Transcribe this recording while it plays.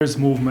There's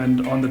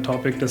movement on the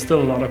topic. There's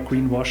still a lot of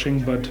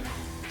greenwashing, but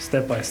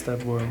step by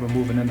step we're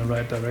moving in the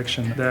right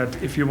direction.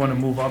 That if you want to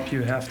move up,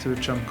 you have to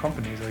jump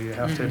companies, or you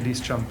have to at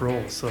least jump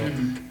roles. So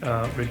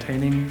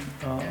retaining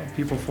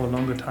people for a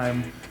longer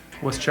time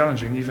was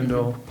challenging, even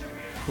though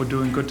we're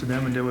doing good to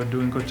them and they were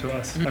doing good to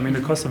us. I mean, the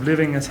cost of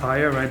living is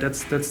higher, right?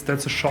 That's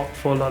a shock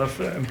for a lot of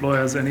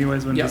employers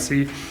anyways when they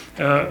see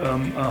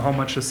how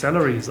much the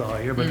salaries are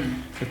here. But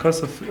the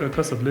cost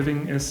of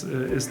living is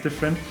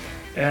different.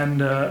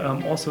 And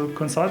also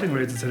consulting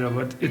rates, etc.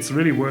 But it's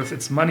really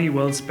it's money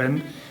well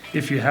spent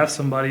if you have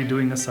somebody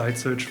doing a site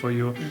search for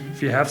you,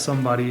 if you have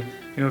somebody,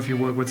 if you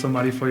work with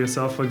somebody for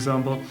yourself, for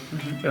example,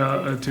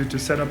 to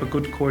set up a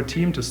good core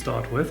team to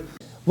start with.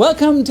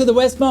 Welcome to the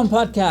Westbound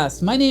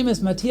Podcast. My name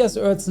is Matthias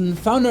Oertzen,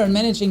 founder and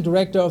managing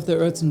director of the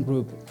Oertzen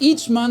Group.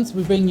 Each month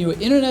we bring you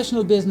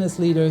international business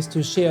leaders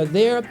to share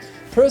their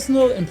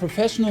personal and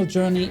professional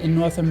journey in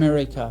North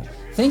America.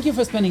 Thank you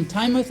for spending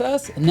time with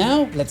us. And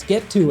now let's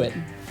get to it.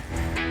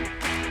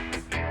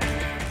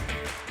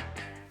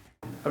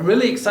 I'm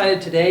really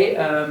excited today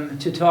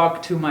to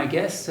talk to my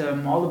guests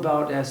all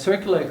about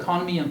circular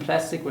economy and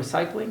plastic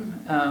recycling.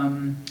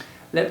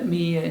 Let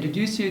me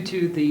introduce you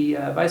to the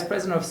Vice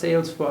President of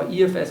Sales for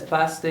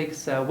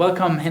EFS-plastics.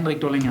 Welcome, Hendrik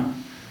Dullinger.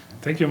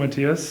 Thank you,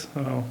 Matthias.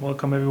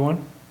 Welcome,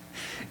 everyone.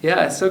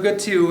 Yeah, it's so good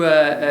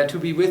to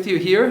be with you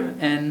here,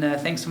 and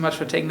thanks so much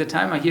for taking the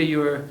time. I hear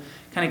you're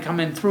kind of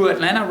coming through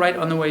Atlanta right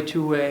on the way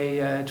to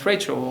a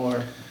trade show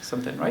or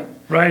something, right?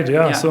 Right,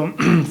 yeah. So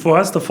for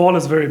us, the fall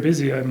is very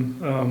busy.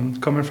 I'm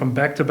coming from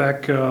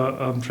back-to-back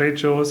trade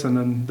shows, and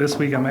then this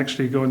week I'm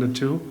actually going to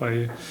two.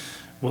 I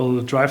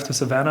will drive to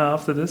Savannah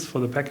after this for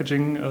the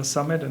packaging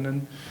summit, and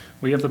then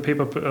we have the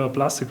paper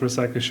plastic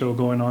recycling show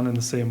going on in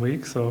the same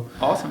week. So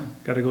awesome.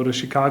 Got to go to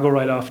Chicago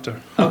right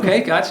after.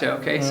 Okay, gotcha.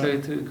 Okay, so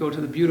to go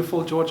to the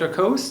beautiful Georgia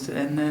coast,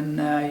 and then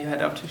you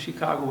head up to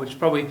Chicago, which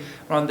probably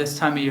around this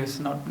time of year is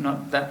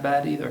not that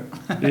bad either.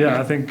 Yeah,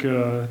 I think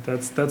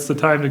that's the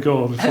time to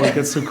go before it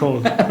gets too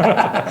cold.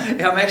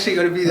 Yeah, I'm actually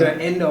going to be there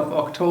end of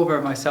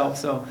October myself,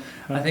 so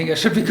I think I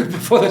should be good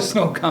before the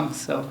snow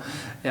comes. So,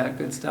 yeah,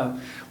 good stuff.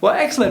 Well,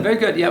 excellent, very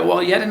good. Yeah,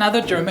 well, yet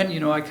another German.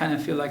 I kind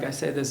of feel like I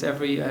say this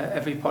every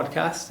podcast.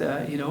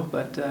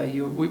 But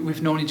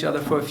we've known each other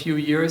for a few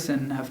years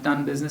and have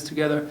done business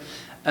together.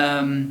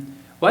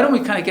 Why don't we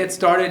kind of get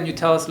started and you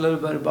tell us a little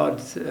bit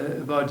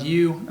about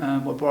you,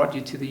 what brought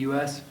you to the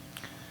U.S.?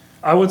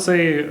 I would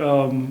say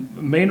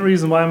main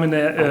reason why I'm in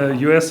the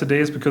U.S. today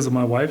is because of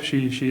my wife.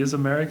 She is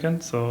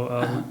American,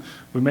 so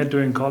we met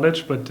during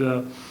college. But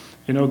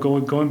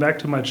going back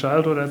to my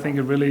childhood, I think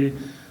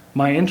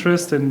my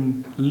interest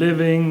in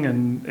living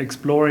and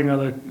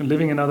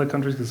living in other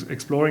countries,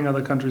 exploring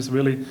other countries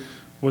really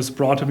was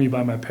brought to me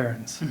by my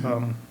parents.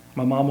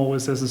 My mom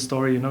always says a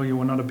story, you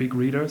were not a big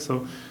reader,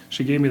 so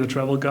she gave me the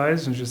travel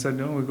guides and she said,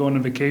 we're going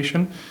on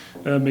vacation,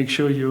 make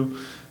sure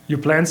you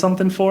plan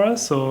something for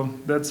us. So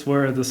that's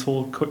where this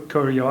whole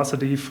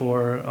curiosity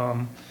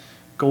for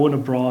going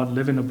abroad,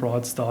 living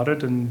abroad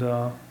started. And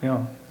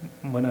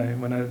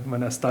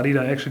when I studied,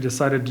 I actually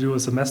decided to do a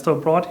semester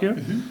abroad here.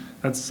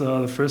 That's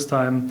the first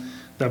time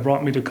that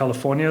brought me to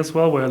California as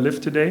well, where I live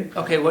today.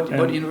 Okay,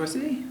 what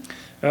university?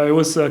 It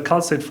was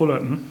Cal State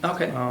Fullerton.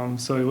 Okay.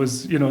 So it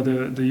was,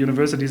 the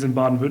universities in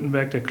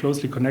Baden-Württemberg, they're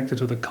closely connected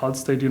to the Cal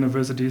State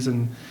universities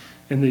in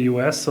the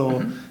US.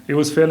 So it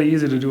was fairly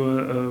easy to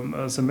do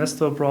a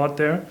semester abroad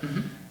there.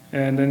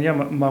 And then,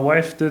 my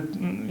wife did,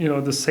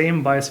 the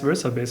same vice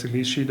versa,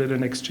 basically. She did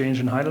an exchange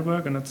in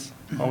Heidelberg, and that's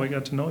how we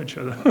got to know each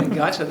other.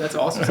 Gotcha, that's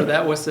awesome. So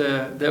that was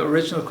the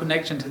original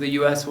connection to the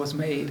U.S. was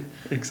made.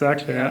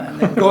 Exactly, yeah. And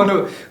then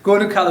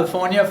going to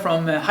California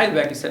from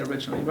Heidelberg, you said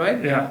originally,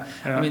 right? Yeah.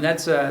 I mean,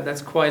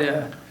 that's quite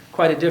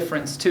a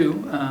difference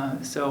too.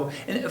 So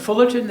in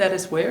Fullerton, that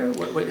is where?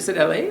 Is it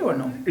L.A. or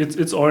no?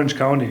 It's Orange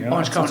County. Yeah?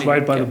 Orange County. It's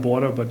right by the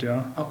border, but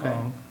yeah. Okay.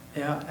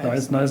 Yeah,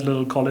 nice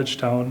little college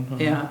town.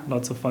 Yeah,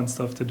 lots of fun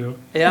stuff to do.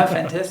 Yeah,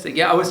 fantastic.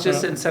 Yeah, I was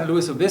just in San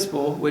Luis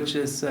Obispo, which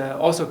is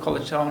also a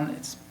college town.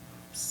 It's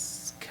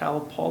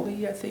Cal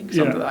Poly, I think.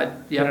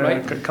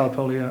 Right. Cal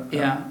Poly, yeah.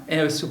 Yeah, and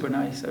it was super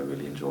nice. I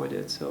really enjoyed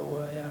it.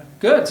 So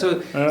good.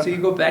 So you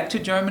go back to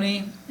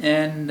Germany,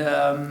 and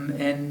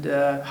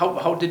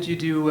how did you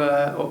do?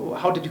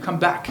 How did you come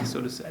back,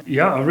 so to say?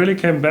 Yeah, I really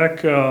came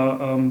back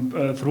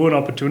through an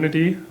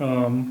opportunity.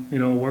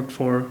 Worked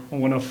for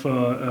one of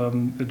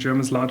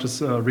Germany's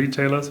largest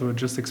retailers who were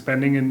just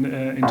expanding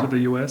into the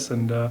US,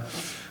 and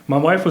my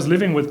wife was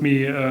living with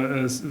me,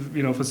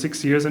 for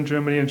 6 years in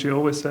Germany, and she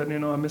always said,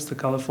 I miss the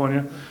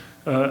California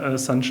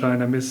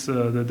sunshine, I miss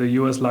the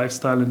US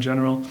lifestyle in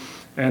general.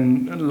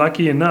 And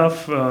lucky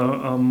enough,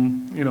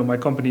 my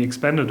company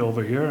expanded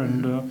over here,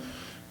 and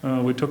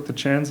we took the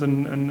chance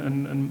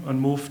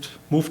and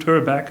moved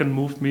her back and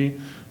moved me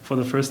for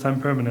the first time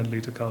permanently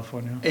to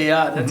California.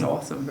 Yeah, that's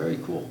awesome. Very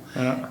cool.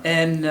 Yeah.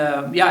 And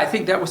I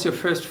think that was your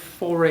first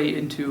foray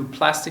into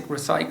plastic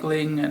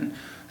recycling and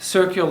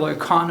circular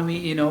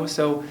economy,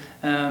 so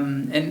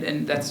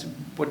and that's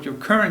what your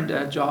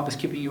current job is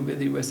keeping you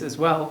busy with as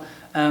well.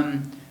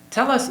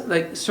 Tell us,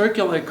 like,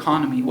 circular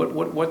economy.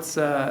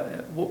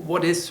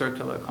 What is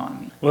circular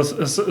economy? Well,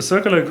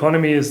 circular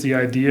economy is the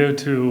idea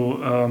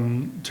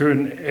to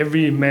turn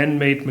every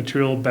man-made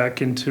material back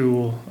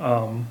into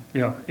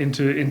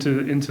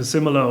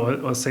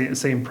similar or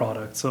same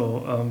product.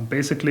 So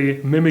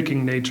basically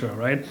mimicking nature,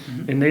 right?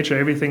 Mm-hmm. In nature,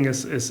 everything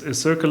is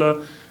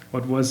circular.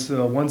 What was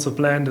once a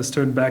plant is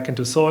turned back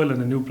into soil,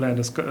 and a new plant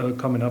is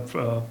coming up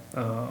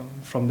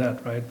from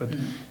that, right? But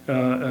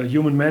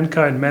human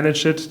mankind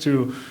managed it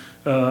to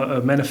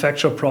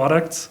manufacture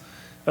products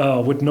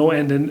with no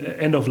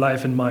end of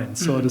life in mind.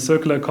 So the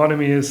circular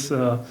economy is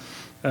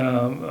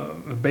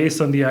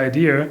based on the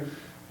idea,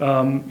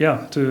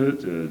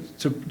 to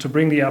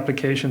bring the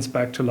applications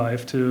back to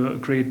life, to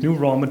create new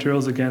raw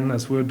materials again,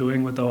 as we're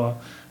doing with our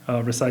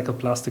recycled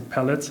plastic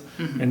pellets,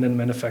 and then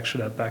manufacture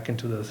that back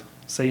into the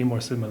same or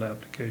similar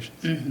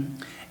applications.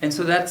 And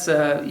so that's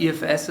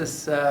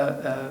EFS's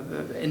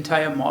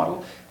entire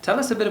model. Tell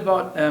us a bit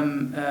about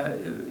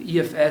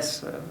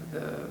EFS.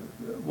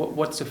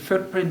 What's the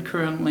footprint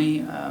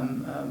currently?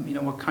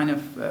 What kind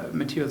of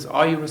materials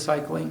are you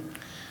recycling?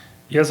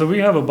 Yeah, so we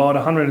have about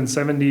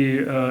 170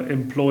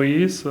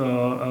 employees.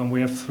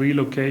 We have 3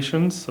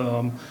 locations.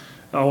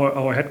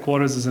 Our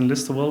headquarters is in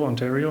Listowel,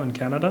 Ontario, in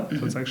Canada.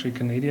 So it's actually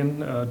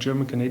a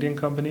German-Canadian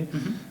company.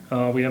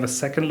 We have a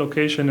second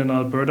location in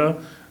Alberta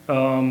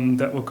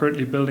that we're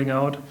currently building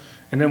out.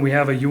 And then we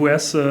have a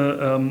U.S.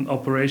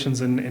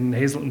 operations in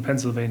Hazleton,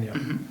 Pennsylvania.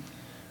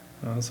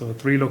 So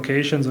 3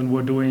 locations, and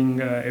we're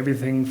doing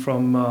everything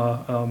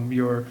from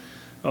your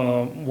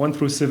 1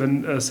 through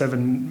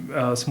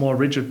 7 small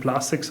rigid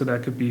plastics, so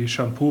that could be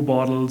shampoo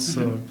bottles,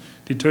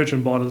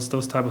 detergent bottles,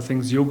 those type of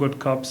things, yogurt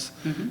cups,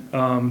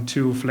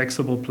 to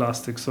flexible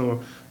plastics,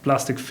 so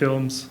plastic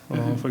films,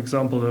 for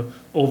example, the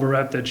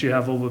overwrap that you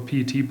have over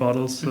PET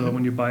bottles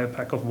when you buy a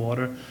pack of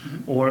water,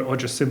 or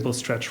just simple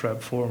stretch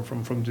wrap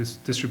from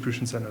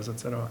distribution centers,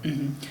 etc.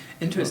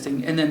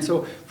 Interesting. And then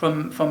so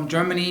from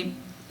Germany,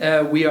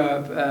 we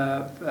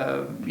are,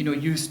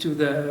 used to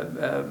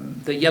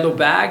the yellow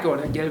bag or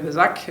the gelbe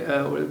Sack.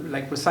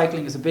 Like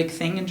recycling is a big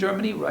thing in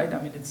Germany, right?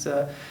 I mean, it's.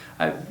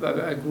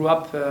 I grew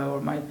up,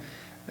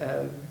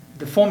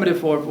 the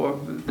formative or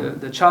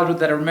the childhood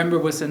that I remember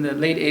was in the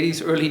late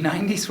 80s, early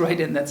 90s, right?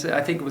 And that's,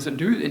 I think it was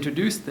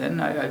introduced then.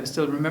 I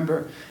still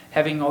remember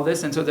having all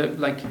this. And so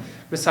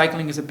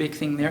recycling is a big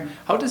thing there.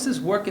 How does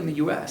this work in the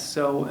US?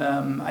 So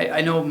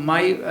I know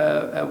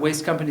my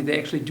waste company, they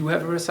actually do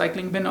have a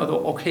recycling bin,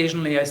 although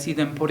occasionally I see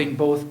them putting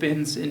both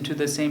bins into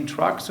the same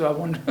truck. So I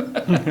wonder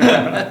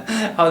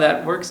how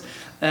that works.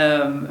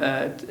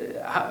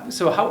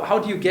 So how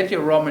do you get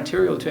your raw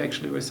material to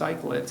actually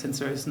recycle it, since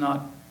there is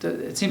not...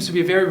 It seems to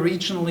be very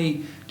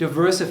regionally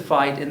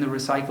diversified in the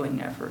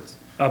recycling efforts.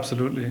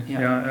 Absolutely,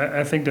 yeah,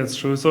 I think that's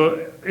true.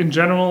 So in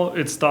general,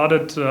 it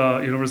started,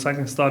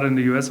 recycling started in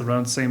the US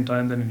around the same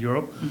time than in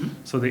Europe.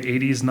 So the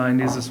 80s,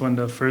 90s is when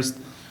the first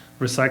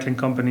recycling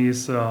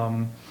companies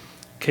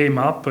came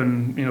up,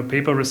 and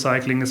paper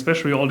recycling,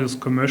 especially all those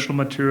commercial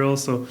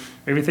materials. So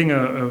everything,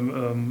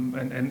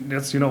 and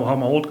that's how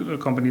my old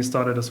company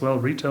started as well,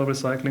 retail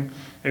recycling.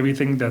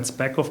 Everything that's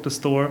back of the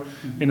store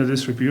in a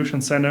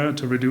distribution center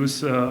to reduce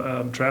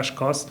trash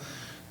costs.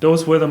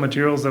 Those were the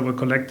materials that were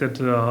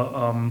collected,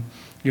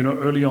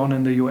 early on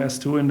in the US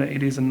too, in the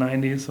 80s and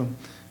 90s, so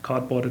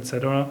cardboard,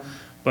 etc.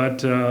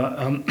 But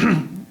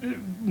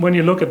when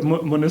you look at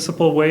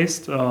municipal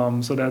waste,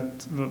 so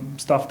that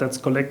stuff that's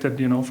collected,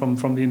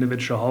 from the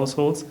individual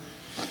households,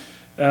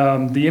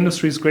 the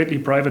industry is greatly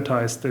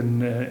privatized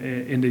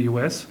in the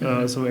US.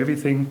 So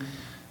everything,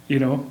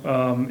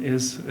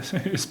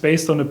 is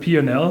based on a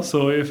P&L.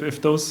 So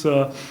if those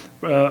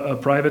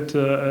private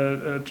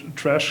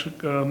trash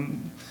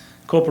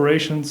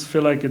corporations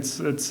feel like it's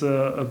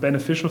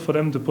beneficial for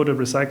them to put a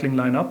recycling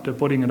line up, they're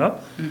putting it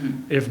up.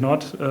 If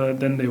not,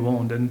 then they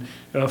won't. And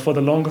for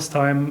the longest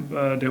time,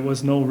 there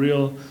was no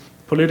real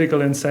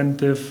political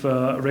incentive,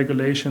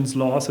 regulations,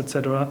 laws,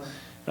 etc.,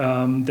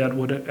 that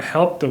would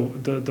help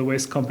the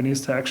waste companies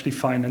to actually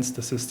finance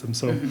the system.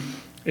 So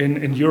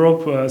in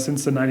Europe,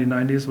 since the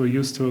 1990s, we're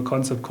used to a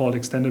concept called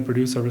extended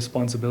producer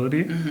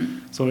responsibility.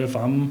 So if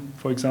I'm,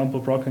 for example,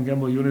 Procter &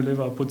 Gamble,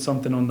 Unilever, I put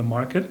something on the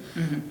market,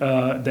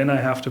 then I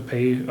have to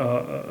pay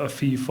a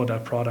fee for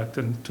that product,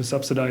 and to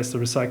subsidize the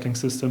recycling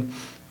system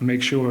and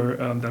make sure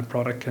that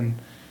product can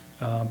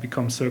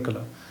become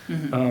circular.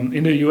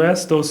 In the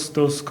US,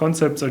 those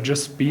concepts are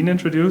just being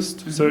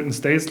introduced. Certain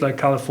states like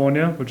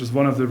California, which is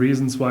one of the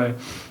reasons why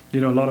a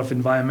lot of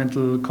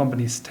environmental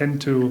companies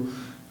tend to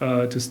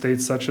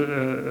states such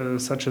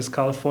as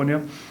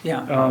California,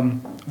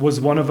 was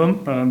one of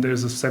them.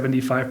 There's a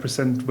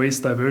 75%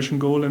 waste diversion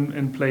goal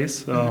in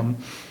place.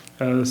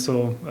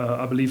 So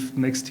I believe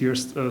next year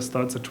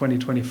starts at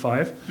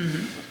 2025.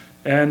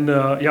 And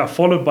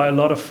followed by a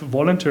lot of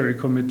voluntary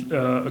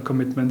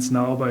commitments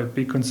now by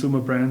big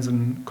consumer brands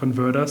and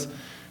converters.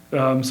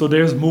 So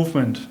there's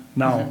movement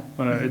now.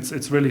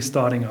 It's really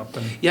starting up.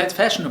 And it's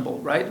fashionable,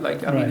 right?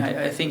 Like, I mean,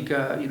 I think,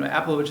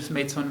 Apple just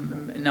made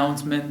some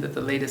announcement that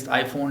the latest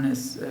iPhone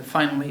is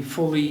finally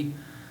fully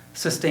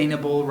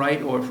sustainable,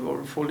 right,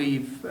 or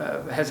fully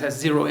has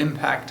zero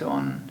impact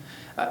on.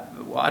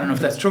 Well, I don't know if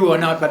that's true or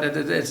not, but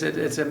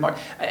it's a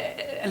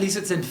at least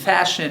it's in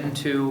fashion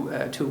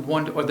to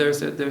want, or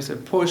there's a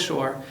push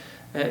or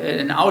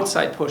an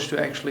outside push to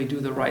actually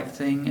do the right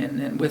thing,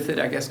 and with it,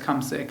 I guess,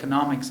 comes the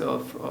economics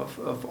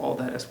of all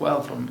that as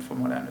well,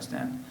 from what I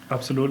understand.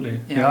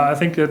 Absolutely. Yeah, I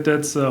think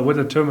that's with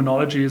the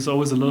terminology is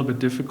always a little bit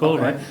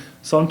difficult, right?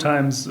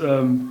 Sometimes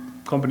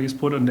companies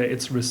put on there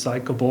it's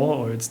recyclable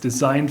or it's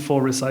designed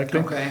for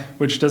recycling,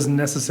 which doesn't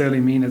necessarily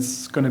mean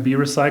it's going to be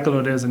recycled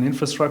or there's an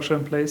infrastructure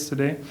in place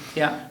today.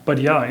 Yeah. But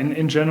yeah,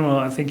 in general,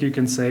 I think you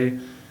can say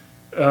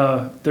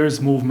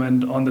there's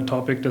movement on the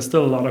topic. There's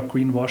still a lot of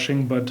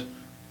greenwashing, but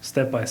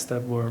step by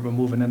step we're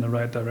moving in the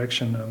right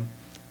direction.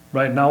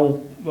 Right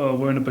now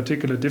we're in a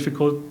particular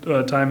difficult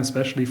time,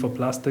 especially for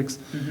plastics,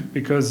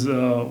 because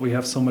we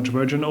have so much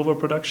virgin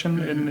overproduction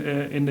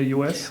in the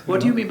US.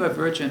 What do you mean by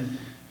virgin?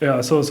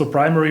 Yeah, so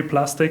primary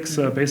plastics,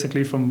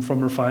 basically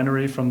from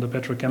refinery, from the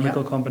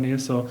petrochemical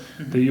companies. So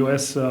the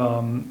US,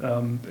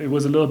 it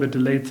was a little bit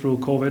delayed through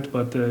COVID,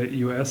 but the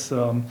US,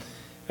 for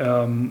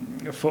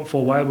a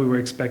while we were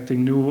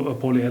expecting new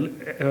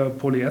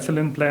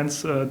polyethylene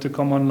plants to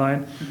come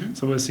online.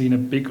 So we're seeing a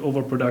big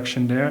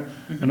overproduction there,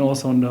 and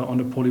also on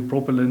the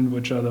polypropylene,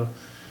 which are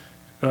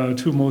the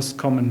two most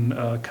common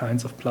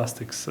kinds of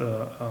plastics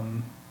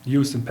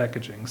used in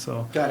packaging.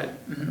 So got it.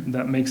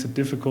 That makes it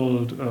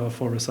difficult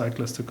for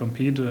recyclers to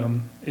compete,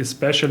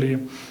 especially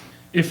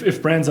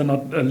if brands are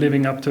not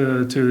living up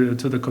to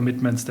the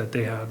commitments that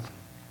they had.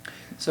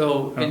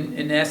 So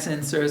in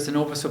essence, there's an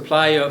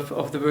oversupply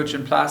of the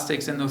virgin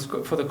plastics, and those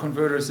for the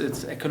converters,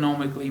 it's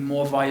economically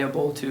more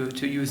viable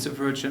to use the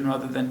virgin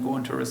rather than go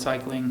into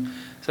recycling.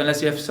 So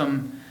unless you have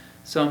some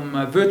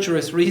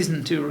virtuous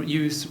reason to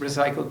use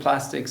recycled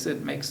plastics,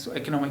 it makes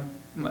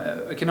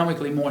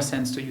economically more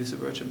sense to use the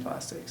virgin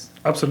plastics.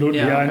 Absolutely,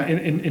 yeah.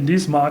 In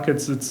these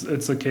markets,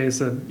 it's a case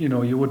that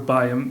you would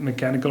buy a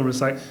mechanical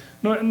recycle.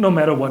 No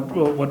matter what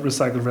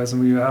recycled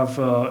resin you have,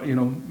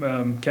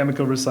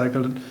 chemical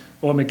recycled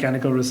or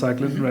mechanical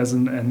recycled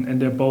resin,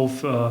 and they're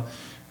both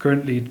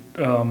currently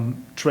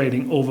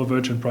trading over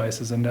virgin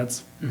prices, and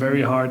that's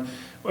very hard.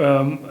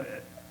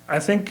 I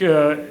think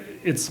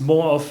it's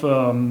more of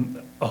a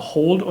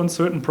hold on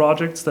certain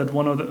projects that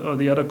one or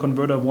the other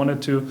converter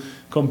wanted to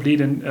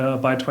complete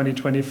by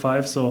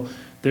 2025. So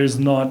there's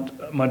not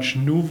much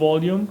new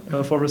volume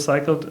for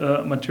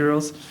recycled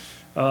materials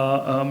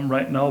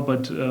right now,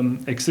 but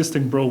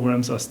existing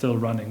programs are still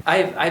running.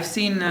 I've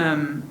seen.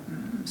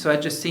 So I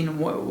just seen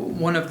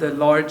one of the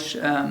large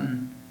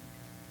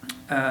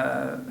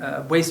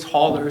waste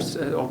haulers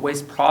or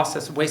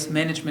waste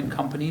management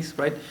companies,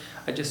 right?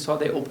 I just saw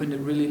they opened a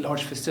really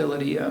large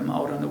facility out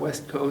on the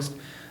West Coast,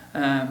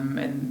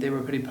 and they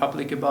were pretty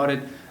public about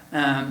it.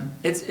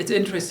 It's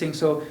interesting.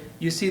 So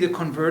you see the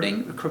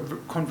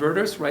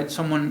converters, right?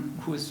 Someone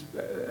who's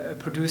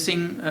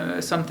producing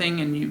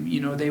something, and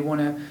they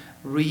want to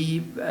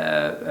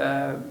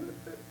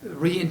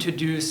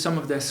reintroduce some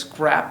of their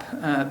scrap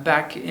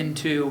back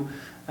into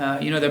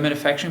their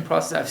manufacturing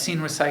process. I've seen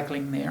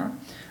recycling there.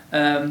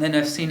 Then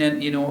I've seen it,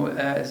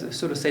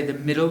 sort of say the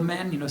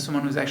middleman,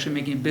 someone who's actually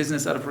making a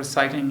business out of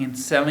recycling and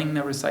selling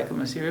the recycled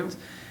materials.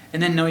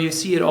 And then now you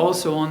see it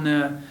also on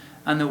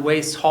the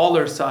waste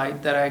hauler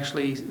side that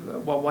actually,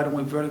 why don't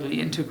we vertically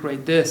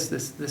integrate this?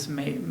 This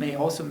may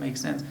also make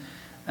sense.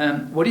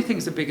 What do you think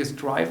is the biggest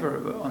driver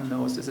on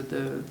those? Is it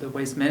the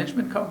waste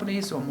management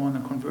companies, or more on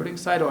the converting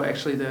side, or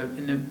actually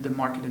the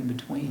market in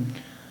between?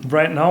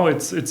 Right now,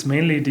 it's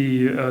mainly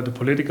the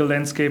political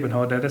landscape and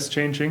how that is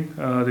changing.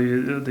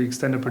 The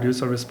extended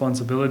producer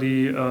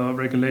responsibility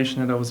regulation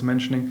that I was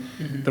mentioning,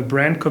 the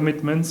brand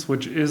commitments,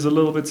 which is a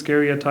little bit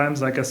scary at times.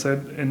 Like I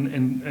said,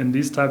 in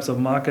these types of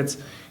markets,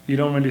 you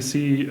don't really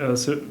see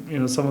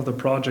some of the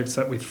projects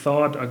that we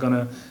thought are going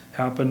to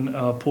happen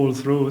pull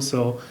through.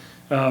 So.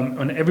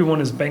 And everyone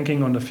is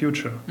banking on the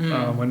future.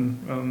 When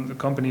the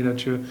company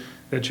that you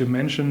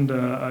mentioned,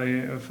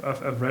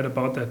 I've read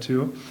about that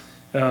too.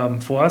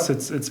 For us,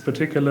 it's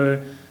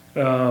particularly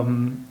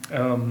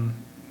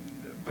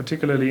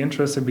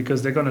interesting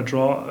because they're going to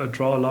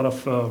draw a lot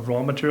of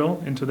raw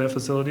material into their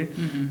facility.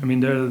 I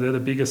mean, they're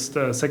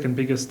the second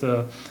biggest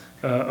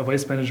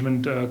waste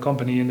management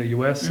company in the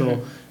US,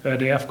 so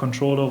they have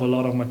control over a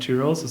lot of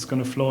materials. It's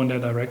going to flow in their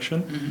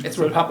direction. It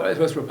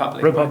was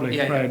Republic.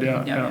 Republic, right?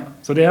 Yeah.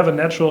 So they have a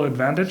natural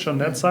advantage on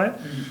that side.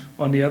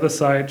 On the other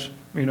side,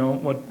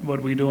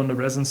 what we do on the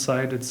resin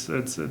side,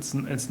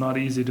 it's not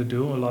easy to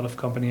do. A lot of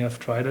companies have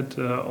tried it,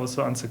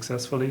 also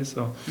unsuccessfully.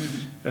 So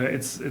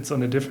it's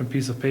on a different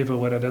piece of paper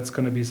whether that's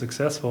going to be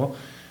successful.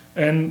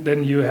 And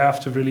then you have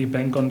to really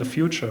bank on the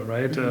future,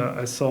 right?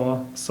 I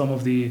saw some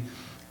of the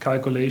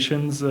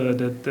calculations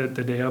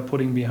that they are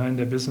putting behind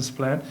their business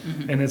plan,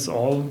 and it's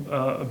all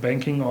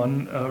banking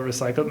on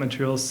recycled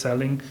materials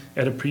selling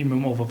at a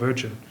premium over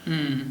virgin.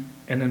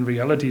 And in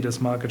reality,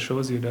 this market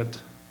shows you that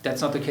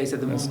That's not the case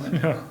at the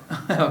moment. Yeah.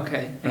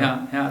 Okay.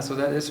 Yeah. So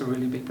that is a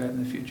really big bet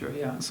in the future.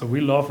 Yeah. So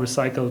we love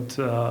recycled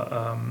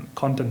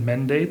content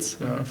mandates.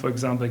 Mm-hmm. For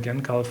example,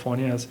 again,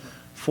 California has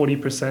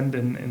 40%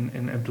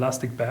 in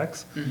plastic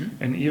bags,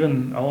 Mm-hmm. and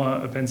even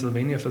our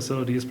Pennsylvania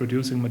facility is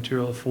producing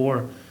material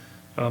for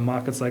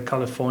markets like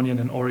California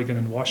and Oregon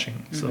and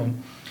Washington. Mm-hmm. So.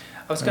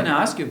 I was going to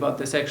ask you about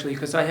this actually,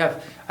 because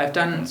I've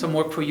done some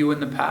work for you in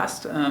the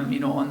past,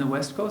 on the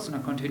West Coast, and I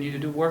continue to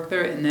do work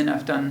there. And then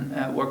I've done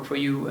work for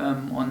you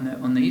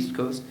on the East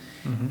Coast.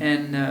 Mm-hmm.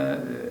 And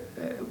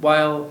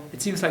while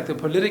it seems like the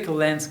political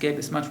landscape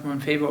is much more in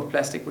favor of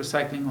plastic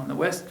recycling on the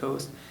West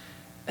Coast,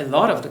 a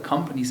lot of the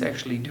companies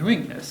actually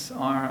doing this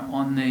are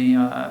on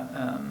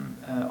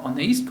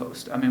the East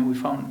Coast. I mean, we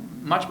found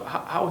much.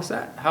 How is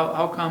that?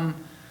 How come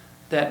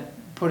that?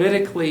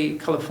 Politically,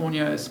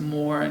 California is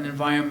more an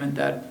environment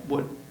that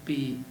would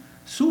be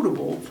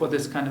suitable for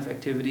this kind of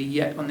activity,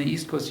 yet on the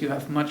East Coast you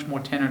have much more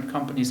tenured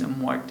companies and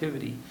more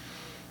activity.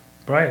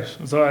 Right.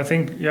 So I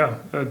think,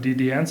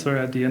 the answer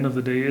at the end of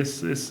the day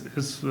is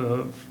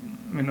to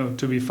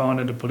be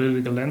found in the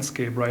political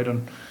landscape, right?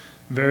 On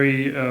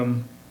very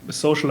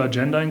social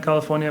agenda in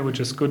California, which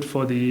is good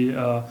for the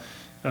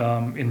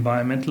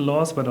environmental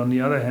laws, but on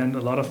the other hand,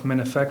 a lot of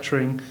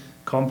manufacturing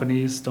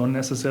companies don't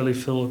necessarily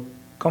feel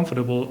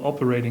comfortable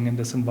operating in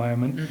this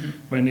environment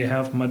when they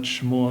have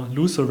much more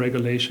looser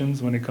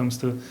regulations when it comes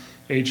to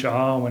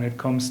HR, when it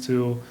comes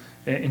to,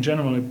 in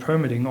general,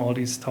 permitting all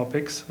these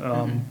topics,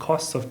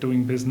 costs of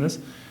doing business,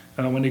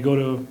 when they go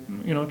to,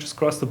 just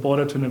cross the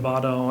border to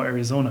Nevada or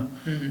Arizona.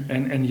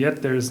 And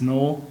yet there is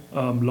no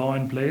law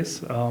in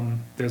place.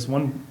 There's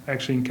one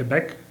actually in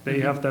Quebec. They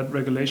have that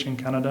regulation. In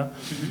Canada,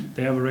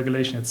 they have a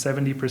regulation at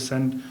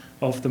 70%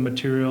 of the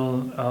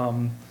material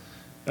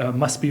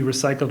must be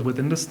recycled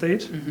within the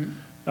state.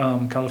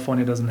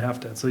 California doesn't have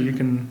that. So you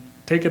can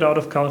take it out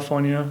of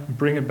California,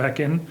 bring it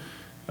back in,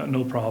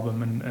 no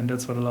problem. And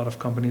that's what a lot of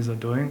companies are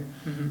doing.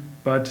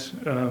 But,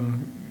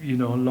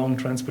 long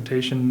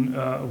transportation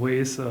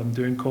ways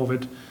during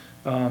COVID,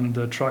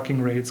 the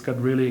trucking rates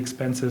got really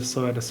expensive.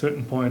 So at a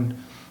certain point,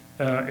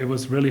 it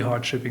was really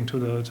hard shipping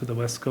to the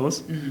West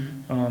Coast,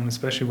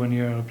 especially when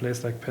you're in a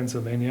place like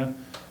Pennsylvania.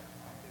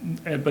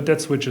 But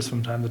that switches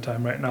from time to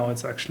time. Right now,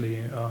 it's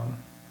actually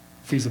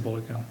feasible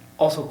again.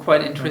 Also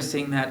quite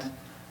interesting that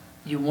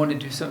you want to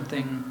do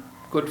something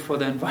good for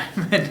the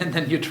environment and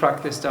then you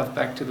truck this stuff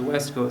back to the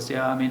West Coast.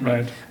 Yeah, I mean,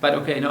 right. But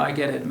okay, no, I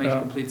get it. It makes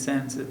complete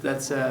sense.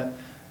 That's the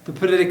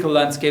political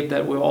landscape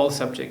that we're all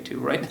subject to,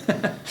 right?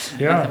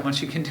 Yeah. Not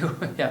much you can do.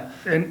 Yeah.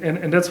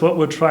 And that's what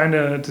we're trying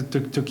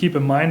to keep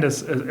in mind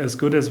as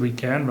good as we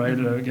can, right?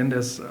 Again,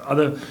 there's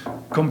other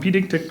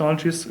competing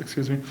technologies,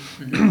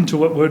 to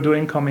what we're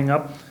doing coming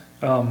up.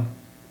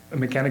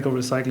 Mechanical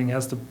recycling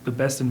has the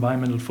best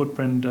environmental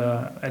footprint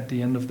at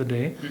the end of the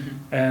day,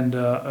 and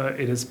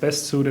it is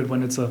best suited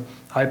when it's a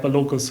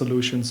hyper-local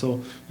solution.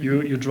 So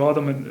you draw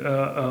the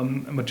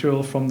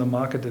material from the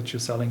market that you're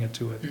selling it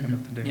to at the end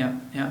of the day.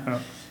 Yeah.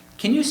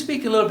 Can you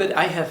speak a little bit?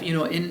 I have,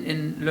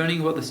 in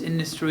learning about this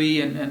industry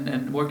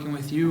and working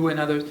with you and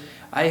others,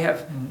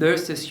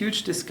 there's this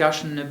huge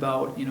discussion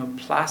about,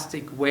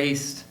 plastic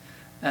waste.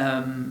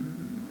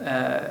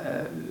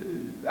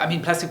 I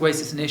mean, plastic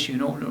waste is an issue,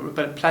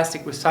 but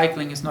plastic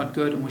recycling is not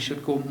good, and we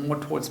should go more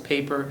towards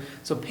paper.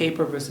 So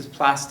paper versus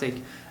plastic.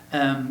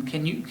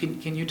 Can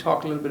you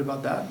talk a little bit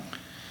about that?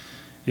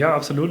 Yeah,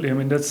 absolutely. I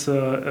mean, that's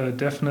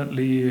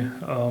definitely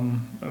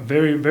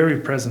very, very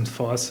present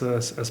for us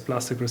as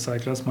plastic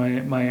recyclers.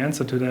 My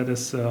answer to that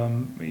is,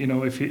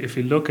 if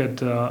you look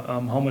at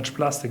how much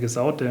plastic is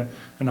out there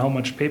and how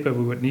much paper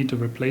we would need to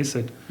replace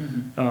it,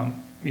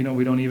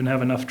 we don't even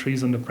have enough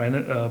trees on the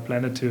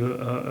planet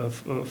to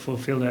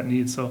fulfill that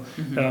need. So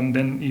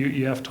then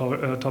you have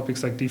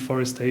topics like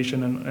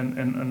deforestation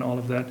and all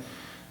of that.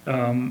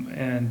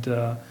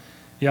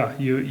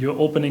 You're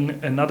opening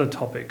another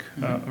topic,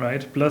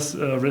 right? Plus,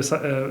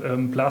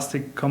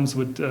 plastic comes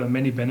with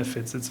many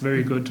benefits. It's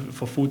very good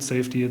for food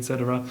safety,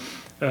 etc.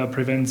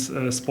 Prevents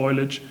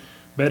spoilage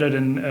better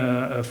than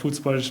food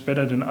spoilage,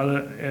 better than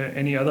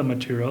any other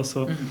material.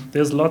 So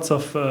there's lots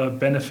of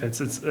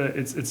benefits.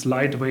 It's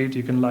lightweight.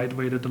 You can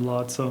lightweight it a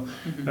lot. So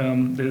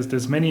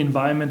there's many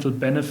environmental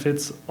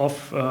benefits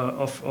of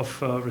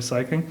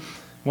recycling.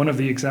 One of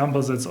the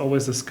examples that's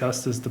always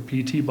discussed is the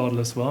PET bottle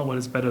as well. What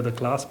is better, the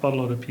glass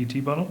bottle or the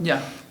PET bottle?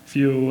 Yeah. If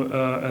you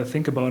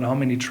think about how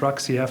many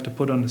trucks you have to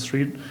put on the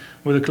street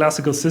with a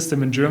classical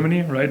system in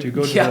Germany, right? You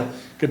go to the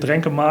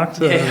Getränkemarkt,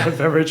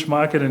 beverage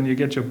market, and you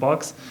get your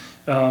box.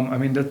 I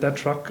mean, that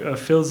truck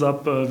fills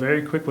up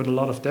very quick with a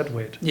lot of dead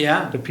weight.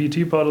 Yeah. The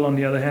PET bottle, on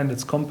the other hand,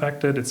 it's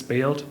compacted, it's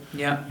baled.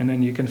 Yeah. And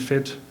then you can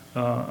fit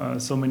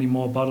so many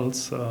more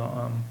bottles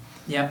on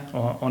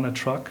a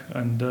truck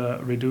and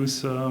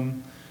reduce your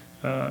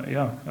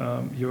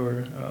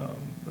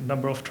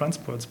number of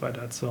transports by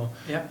that. So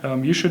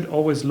you should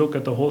always look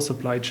at the whole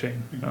supply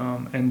chain.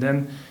 And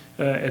then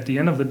at the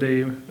end of the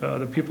day,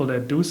 the people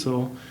that do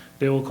so,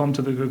 they will come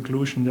to the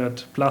conclusion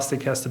that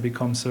plastic has to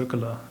become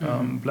circular.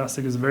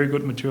 Plastic is a very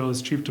good material,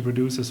 it's cheap to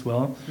produce as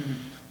well.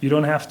 you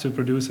don't have to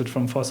produce it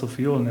from fossil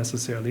fuel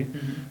necessarily.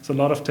 So a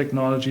lot of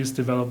technologies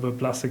developed where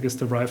plastic is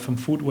derived from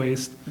food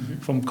waste,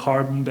 from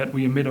carbon that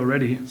we emit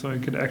already. So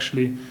it could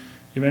actually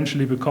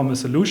eventually become a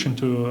solution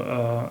to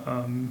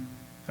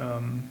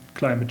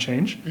climate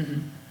change.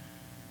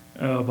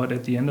 But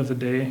at the end of the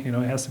day, it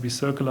has to be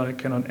circular. It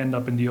cannot end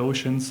up in the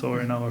oceans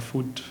or in our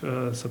food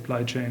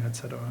supply chain,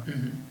 etc.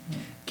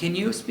 Can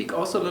you speak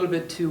also a little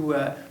bit to?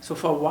 So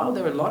for a while,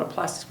 there were a lot of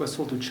plastics were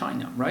sold to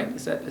China, right?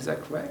 Is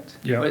that correct?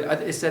 Yeah.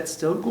 Is that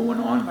still going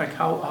on? Like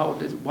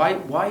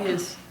why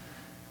is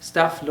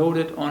stuff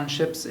loaded on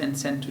ships and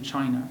sent to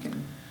China?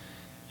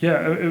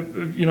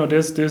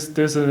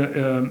 There's a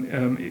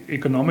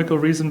economical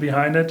reason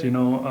behind it.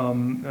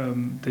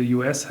 The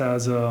U.S.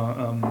 has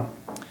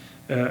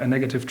a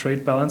negative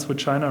trade balance with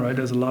China, right?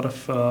 There's a lot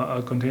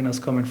of containers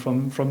coming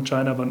from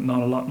China, but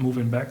not a lot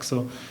moving back.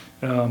 So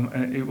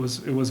it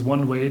was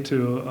one way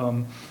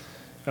to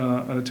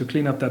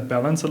clean up that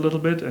balance a little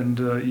bit, and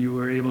you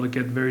were able to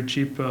get very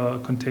cheap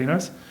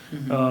containers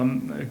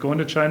going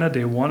to China.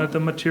 They wanted the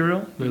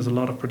material. There's a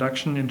lot of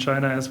production in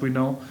China, as we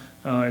know.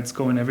 It's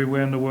going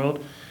everywhere in the world.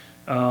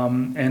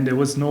 And there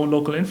was no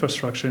local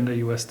infrastructure in the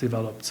U.S.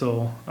 developed.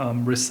 So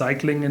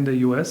recycling in the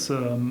U.S.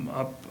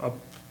 Up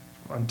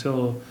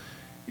until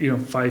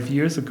 5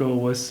 years ago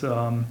was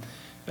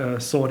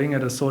sorting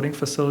at a sorting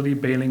facility,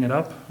 baling it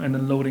up, and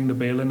then loading the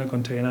bale in a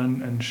container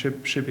and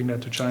shipping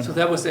that to China. So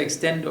that was the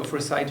extent of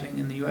recycling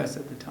in the U.S.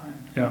 at the time.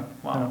 Yeah.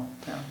 Wow.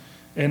 Yeah.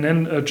 And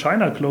then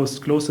China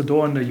closed the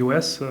door in the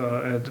U.S.,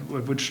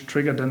 which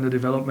triggered then the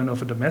development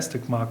of a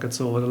domestic market.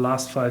 So over the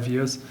last 5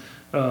 years,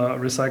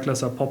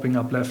 recyclers are popping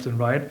up left and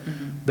right.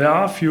 There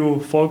are a few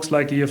folks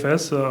like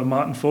EFS.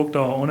 Martin Vogt,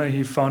 our owner,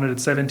 he founded it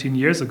 17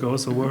 years ago,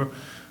 so we're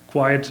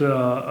quite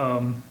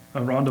around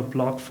the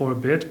block for a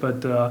bit.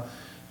 But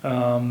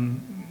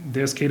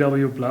there's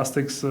KW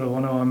Plastics,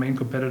 one of our main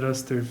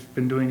competitors. They've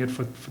been doing it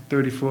for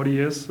 30, 40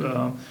 years.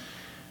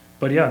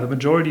 But yeah, the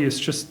majority is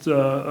just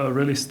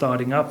really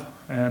starting up,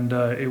 and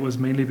it was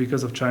mainly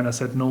because of China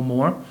said no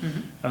more.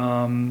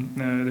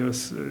 There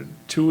was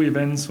 2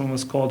 events. One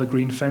was called the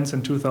Green Fence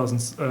in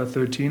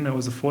 2013. That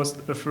was the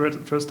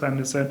first time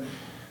they said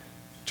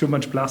too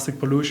much plastic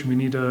pollution. We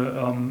need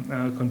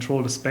to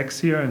control the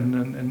specs here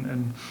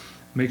and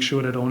make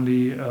sure that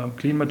only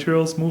clean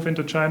materials move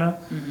into China.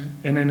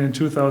 And then in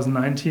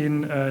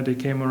 2019, they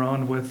came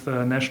around with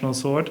National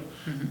Sword,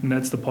 and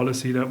that's the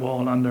policy that we're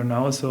all under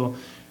now. So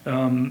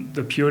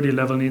the purity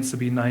level needs to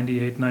be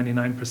 98,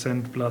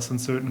 99% plus in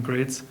certain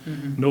grades.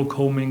 No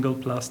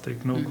commingled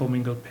plastic, no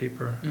commingled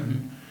paper.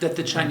 That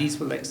the Chinese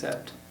will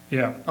accept.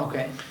 Yeah.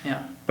 Okay.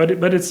 Yeah. But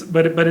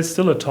it's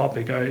still a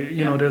topic.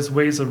 There's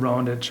ways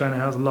around it. China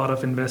has a lot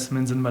of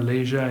investments in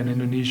Malaysia and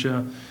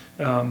Indonesia.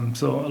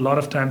 So a lot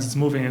of times it's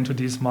moving into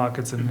these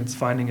markets and it's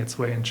finding its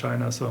way in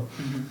China. So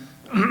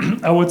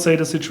I would say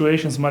the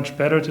situation is much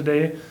better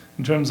today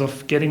in terms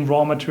of getting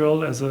raw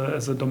material as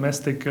a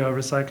domestic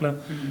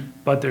recycler,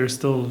 but there's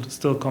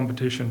still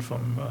competition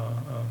from.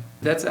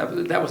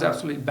 That was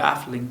absolutely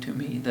baffling to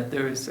me that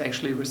there is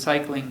actually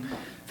recycling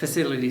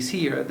facilities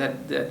here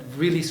that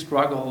really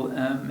struggle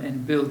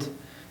and build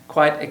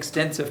quite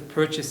extensive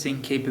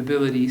purchasing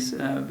capabilities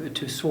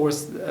to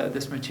source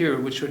this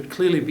material, which would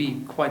clearly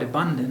be quite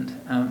abundant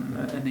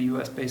in the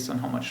U.S. based on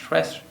how much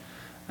trash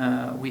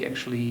we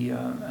actually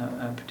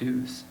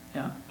produce.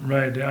 Yeah.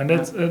 Right. Yeah, and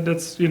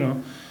that's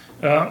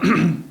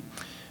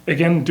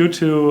again due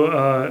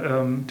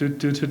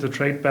to the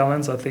trade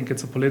balance. I think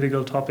it's a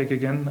political topic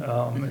again.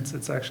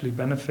 It's actually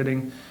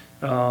benefiting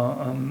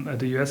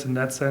the U.S. in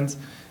that sense.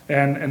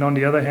 And on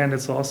the other hand,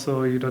 it's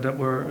also that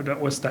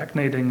we're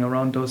stagnating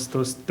around those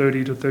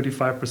 30 to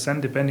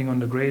 35% depending on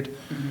the grade.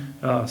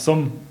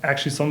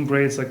 Some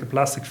grades like the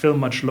plastic film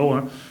much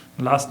lower.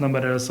 The last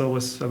number that I saw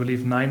was I believe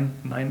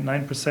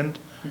 9%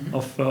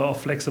 of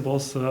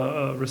flexibles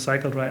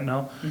recycled right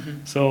now.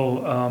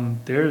 So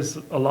there's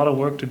a lot of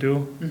work to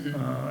do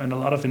and a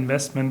lot of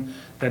investment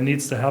that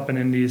needs to happen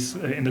in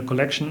the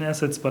collection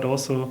assets, but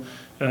also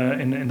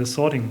in the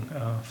sorting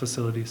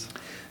facilities.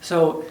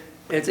 So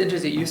it's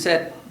interesting. You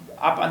said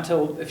up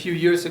until a few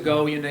years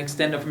ago, the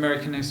extent of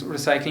American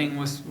recycling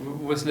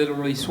was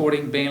literally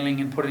sorting,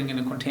 baling, and putting in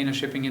a container,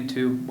 shipping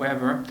into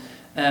wherever.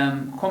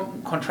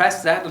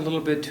 Contrast that a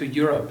little bit to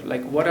Europe.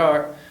 Like,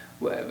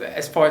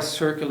 as far as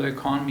circular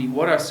economy,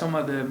 what are some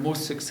of the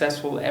most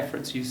successful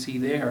efforts you see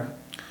there?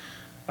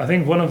 I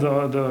think one of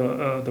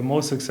the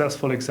most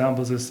successful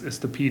examples is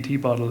the PET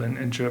bottle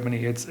in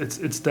Germany.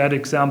 It's that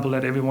example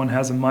that everyone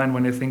has in mind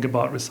when they think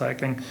about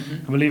recycling.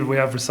 I believe we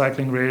have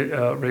recycling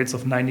rates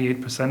of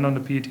 98% on the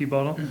PET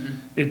bottle.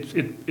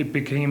 It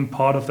became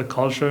part of the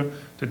culture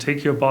to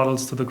take your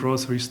bottles to the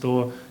grocery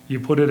store, you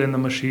put it in the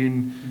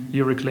machine,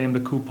 you reclaim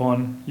the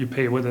coupon, you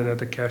pay with it at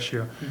the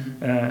cashier.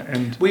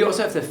 And we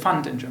also have the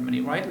fund in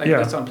Germany, right? Like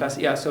that's on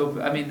plastic. Yeah, so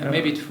I mean,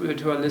 maybe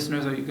to our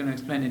listeners, or you can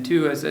explain it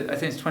too, as I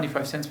think it's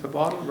 25 cents per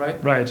bottle,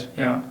 right? Right,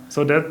 yeah.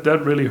 So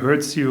that really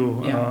hurts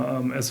you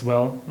as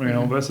well, you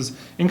know, versus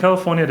in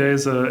California there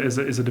is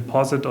a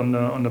deposit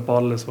on the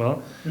bottle as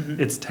well.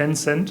 It's 10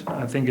 cents.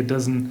 I think it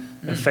doesn't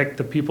affect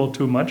the people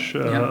too much.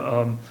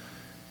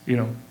 You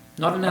know,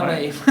 not in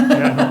LA.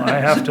 I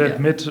have to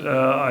admit,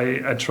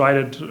 I tried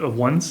it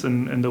once,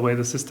 and the way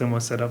the system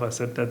was set up, I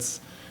said that's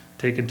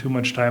taking too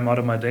much time out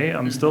of my day.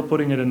 I'm still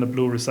putting it in the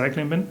blue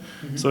recycling bin,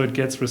 so it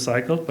gets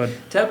recycled. But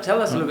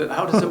tell us a little bit,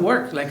 how does it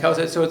work? Like, how's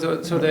it? So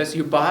there's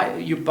you buy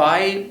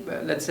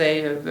let's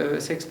say a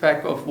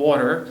 6-pack of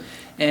water.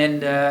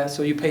 And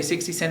so you pay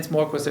 60 cents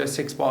more because there are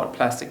 6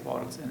 plastic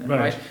bottles in it,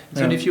 right?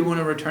 So if you want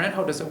to return it,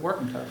 how does it work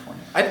in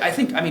California? I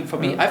think, I mean, for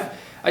me,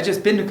 I've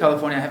just been to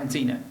California, I haven't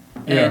seen it.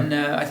 And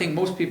I think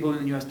most people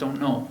in the US don't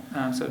know,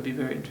 so it'd be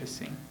very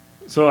interesting.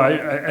 So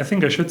I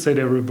think I should say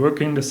they're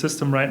reworking the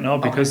system right now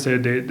because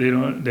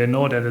they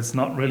know that it's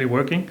not really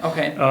working.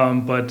 Okay.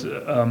 But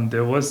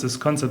there was this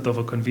concept of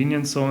a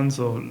convenience zone.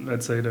 So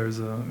let's say there's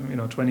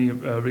 20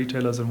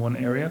 retailers in one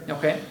area.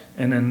 Okay.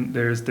 And then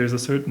there's a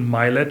certain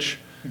mileage.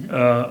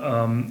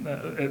 A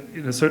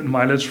certain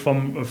mileage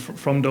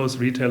from those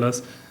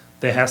retailers,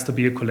 there has to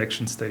be a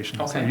collection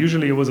station. Okay. So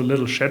usually it was a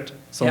little shed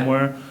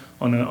somewhere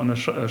on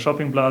a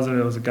shopping plaza.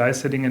 There was a guy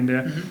sitting in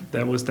there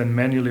that was then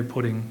manually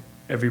putting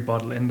every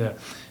bottle in there.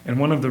 And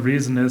one of the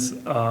reasons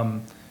is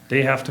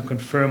they have to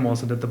confirm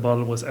also that the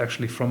bottle was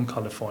actually from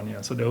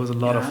California. So there was a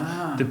lot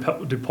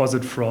of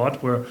deposit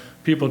fraud where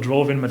people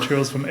drove in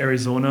materials from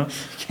Arizona.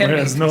 Can't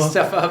make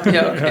stuff up.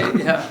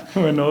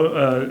 Where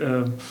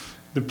no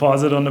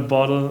deposit on the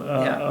bottle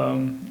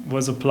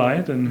was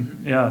applied,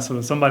 and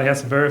so somebody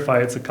has to verify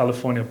it's a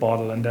California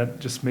bottle, and that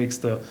just makes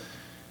the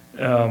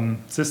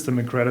system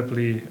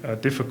incredibly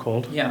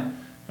difficult.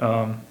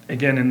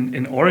 Again,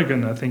 in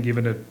Oregon, I think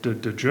even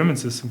the German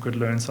system could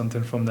learn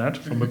something from that,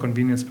 from a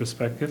convenience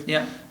perspective.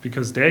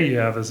 Because there you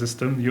have a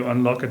system, you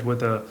unlock it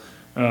with a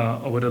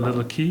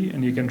little key,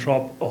 and you can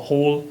drop a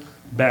whole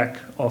bag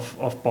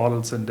of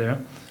bottles in there.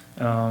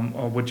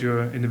 Or with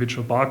your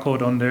individual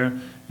barcode on there,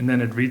 and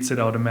then it reads it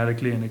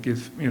automatically, and it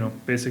gives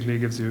basically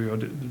gives you your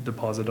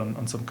deposit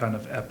on some kind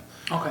of app.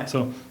 Okay.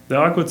 So there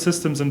are good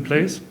systems in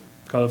place.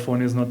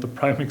 California is not the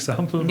prime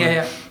example.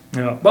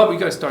 But we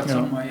got to start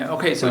somewhere.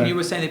 Okay. So you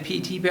were saying the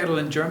PET battle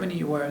in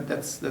Germany, where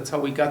that's how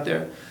we got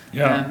there.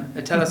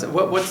 Tell us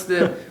what's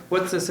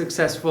the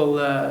successful.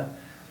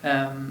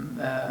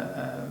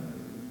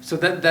 So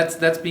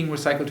that's being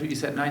recycled to, you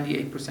said,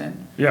 98%?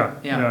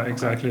 Yeah,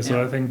 exactly.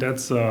 So I think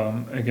that's,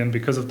 again,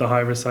 because of the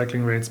high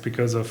recycling rates,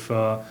 because of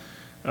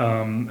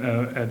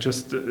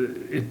just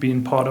it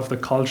being part of the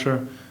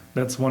culture,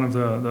 that's one of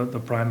the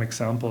prime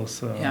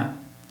examples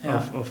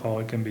of how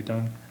it can be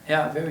done.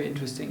 Yeah, very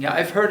interesting. Yeah,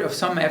 I've heard of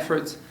some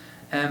efforts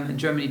in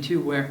Germany too,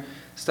 where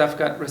stuff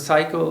got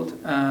recycled,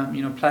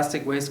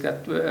 plastic waste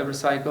got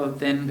recycled,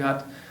 then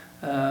got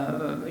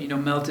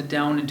melted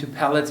down into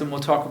pellets, and we'll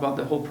talk about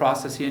the whole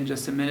process here in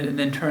just a minute, and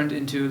then turned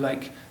into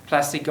like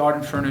plastic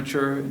garden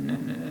furniture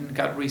and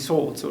got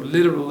resold. So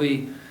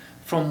literally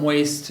from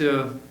waste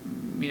to,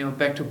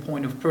 back to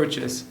point of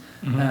purchase,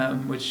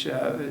 which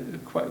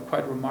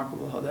quite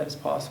remarkable how that is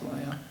possible.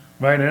 Yeah.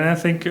 Right, and I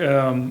think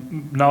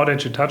now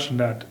that you touched on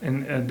that,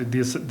 and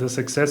the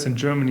success in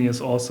Germany is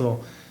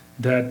also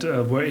that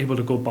we're able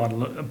to go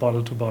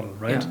bottle to bottle,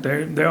 right?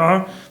 There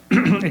are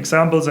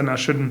examples, and I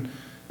shouldn't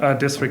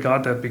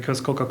disregard that, because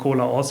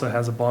Coca-Cola also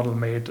has a bottle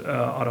made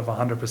out of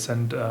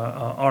 100%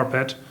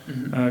 rPET.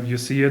 You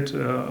see it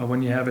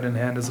when you have it in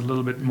hand, it's a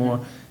little bit more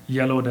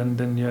yellow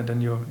than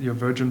your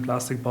virgin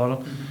plastic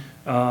bottle.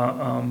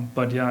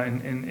 But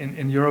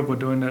in Europe we're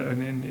doing that,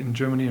 and in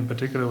Germany in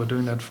particular we're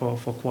doing that for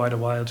quite a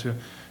while to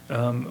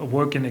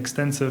work in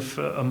extensive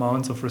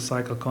amounts of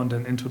recycled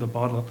content into the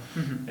bottle,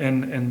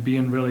 and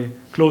being really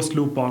closed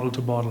loop bottle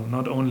to bottle,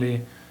 not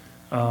only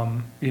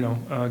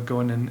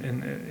going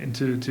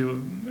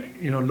into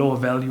lower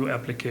value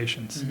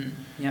applications.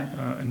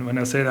 And when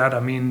I say that, I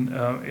mean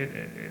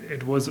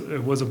it was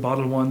a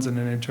bottle once, and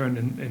then it turned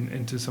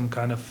into some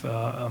kind of,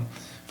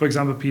 for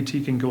example,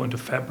 PET can go into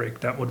fabric.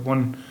 That would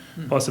one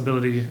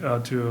possibility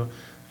to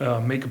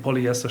make a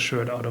polyester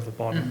shirt out of a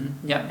bottle.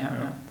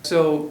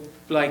 So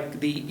like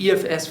the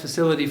EFS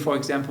facility, for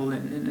example,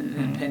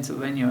 in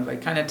Pennsylvania,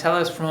 like kind of tell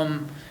us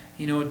from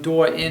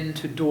door in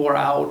to door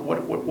out,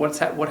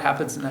 what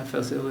happens in that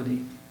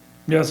facility?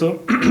 Yeah, so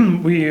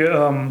we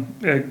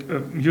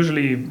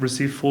usually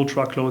receive full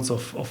truckloads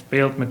of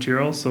baled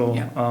material. So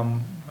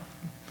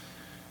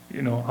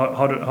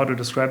how to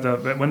describe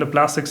that? When the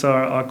plastics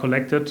are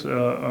collected,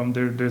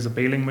 there's a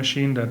baling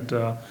machine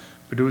that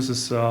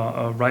produces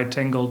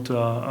right-angled,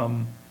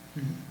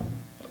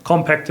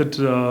 compacted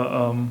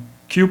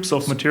cubes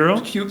of material.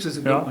 Cubes is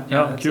a good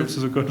one. Cubes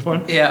is a good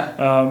one.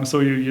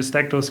 So you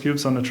stack those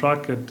cubes on the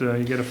truck, and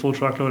you get a full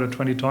truckload at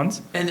 20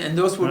 tons. And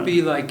those would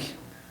be like,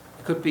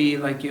 could be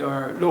like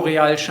your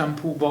L'Oreal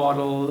shampoo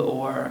bottle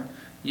or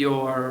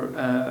your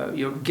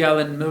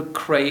gallon milk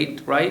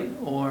crate, right?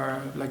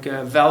 Or like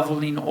a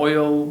Valvoline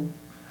oil,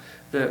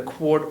 the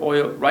quart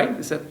oil, right?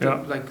 Is that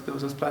like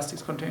those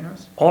plastics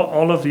containers?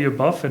 All of the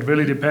above. It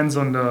really depends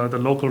on the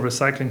local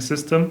recycling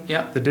system.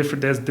 Yeah.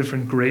 There's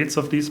different grades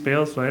of these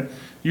bales, right?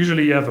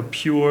 Usually you have a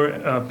pure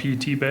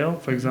PET bale,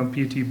 for example,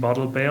 PET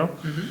bottle bale,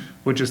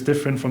 which is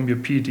different from your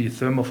PET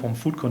thermoform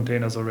food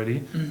containers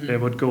already. They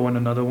would go in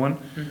another one.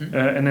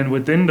 And then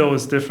within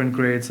those different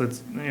grades,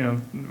 it's,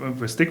 if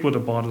we stick with the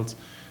bottles,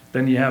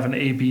 then you have an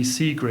A, B,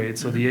 C grade.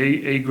 So the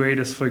A grade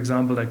is, for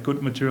example, like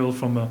good material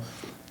from a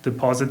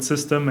deposit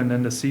system, and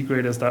then the C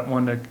grade is that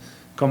one that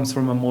comes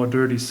from a more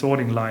dirty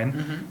sorting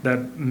line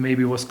that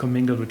maybe was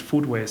commingled with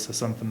food waste or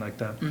something like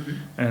that.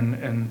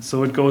 And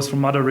so it goes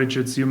from other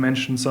rigids. You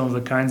mentioned some of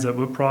the kinds that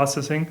we're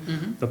processing,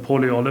 the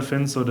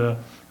polyolefins, so the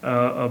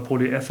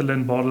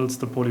polyethylene bottles,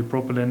 the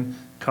polypropylene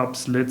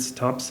cups, lids,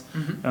 tubs.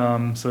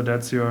 So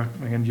that's your,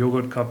 again,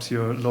 yogurt cups,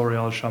 your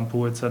L'Oreal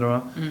shampoo,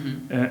 etc.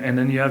 And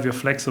then you have your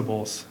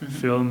flexibles,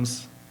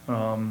 films,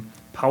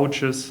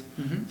 pouches.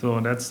 So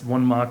that's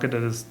one market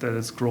that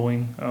is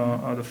growing,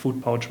 the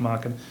food pouch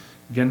market.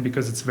 Again,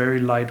 because it's very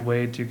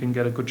lightweight, you can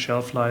get a good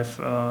shelf life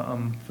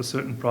for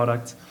certain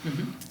products,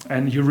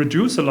 and you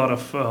reduce a lot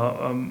of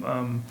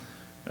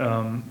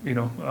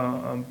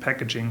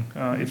packaging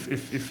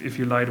if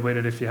you lightweight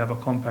it, if you have a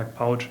compact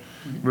pouch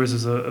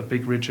versus a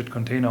big rigid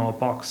container or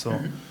box. So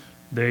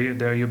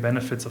there are your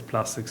benefits of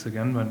plastics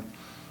again. But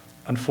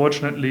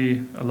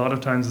unfortunately, a lot of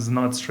times it's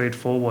not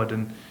straightforward,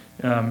 and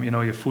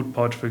your food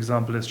pouch, for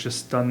example, is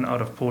just done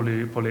out of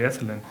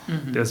polyethylene.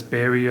 There's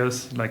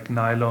barriers like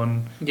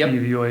nylon,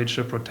 PVOH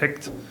to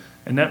protect,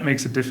 and that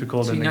makes it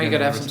difficult. So you got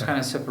to have some kind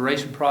of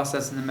separation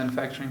process in the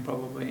manufacturing,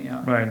 probably.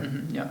 Yeah. Right.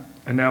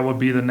 And that would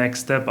be the next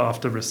step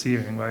after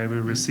receiving. Right, we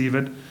receive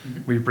it,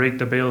 we break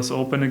the bales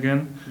open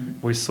again,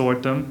 we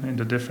sort them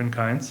into different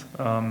kinds,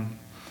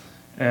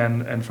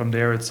 and from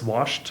there it's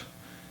washed.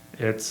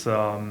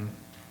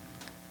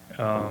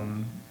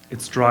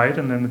 It's dried,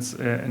 and then it's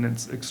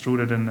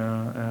extruded in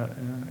a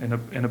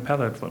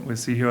pellet. What we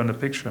see here on the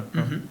picture.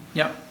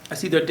 Yeah, I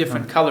see there are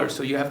different colors.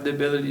 So you have the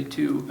ability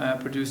to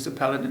produce the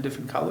pellet in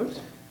different colors.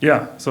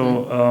 Yeah.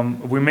 So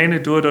we mainly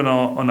do it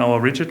on our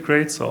rigid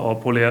grades, so our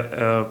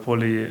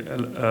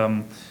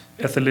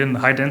polyethylene,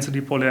 high density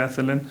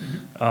polyethylene,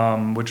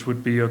 which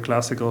would be your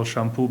classical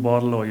shampoo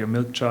bottle or your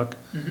milk jug.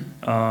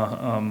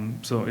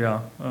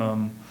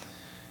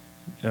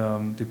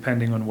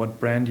 Depending on what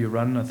brand you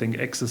run, I think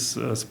X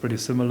is pretty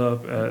similar.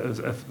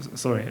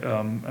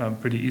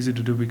 Pretty easy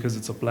to do because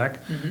it's a black.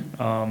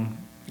 A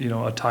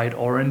Tide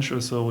orange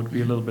or so would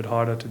be a little bit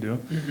harder to do.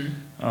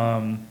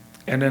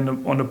 And then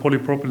on the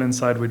polypropylene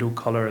side, we do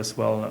color as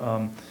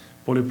well.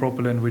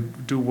 Polypropylene, we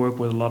do work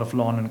with a lot of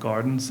lawn and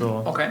garden.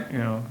 So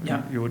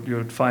you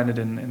would find it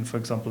in for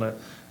example,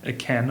 a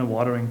can, a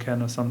watering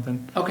can or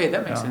something. Okay,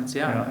 that makes sense.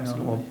 Yeah,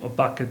 absolutely. Or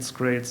buckets,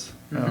 crates.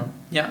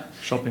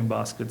 Shopping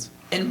baskets.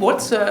 And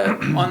what's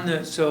on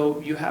the?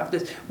 So you have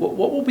this. What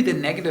will be the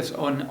negatives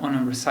on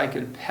a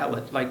recycled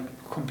pellet, like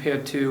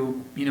compared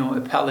to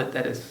a pellet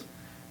that is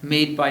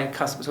made by a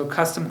custom? So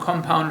custom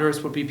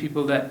compounders would be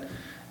people that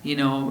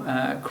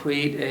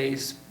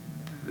create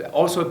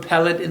also a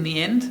pellet in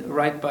the end,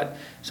 right? But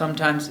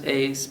sometimes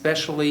a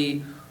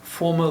specially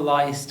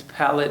formalized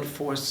pellet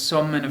for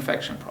some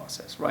manufacturing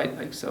process, right?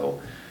 Like so,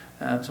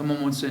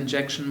 someone wants to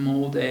injection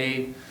mold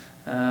a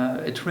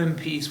trim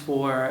piece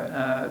for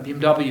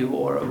BMW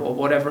or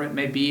whatever it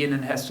may be, and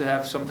it has to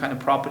have some kind of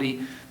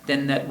property.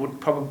 Then that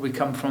would probably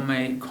come from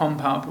a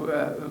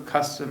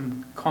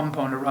custom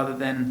compounder rather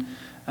than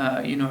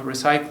a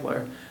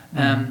recycler.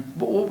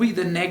 What will be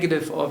the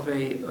negative of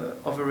a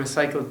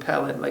recycled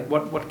pellet? Like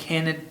what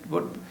can it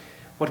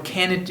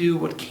do?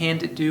 What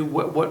can't it do?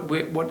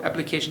 What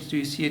applications do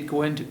you see it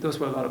go into? Those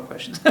were a lot of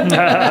questions.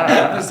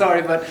 I'm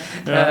sorry, but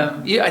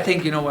I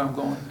think you know where I'm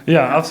going.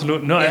 Yeah,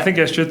 absolutely. No, I think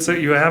I should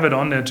say you have it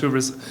on there too.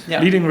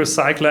 Leading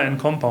recycler and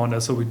compounder.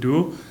 So we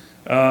do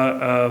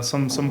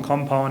some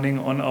compounding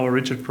on our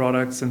rigid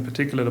products, in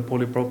particular the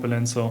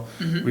polypropylene. So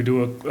we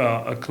do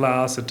a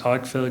glass, a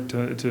talc filk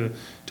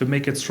to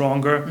make it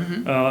stronger,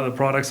 the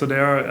product. So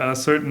there are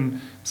certain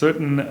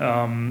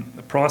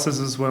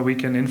processes where we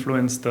can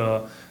influence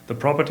the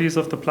properties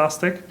of the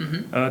plastic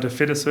to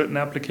fit a certain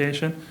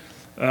application.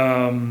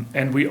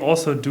 And we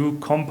also do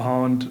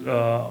compound,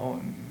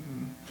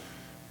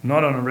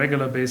 not on a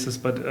regular basis,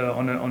 but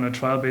on a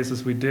trial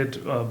basis. We did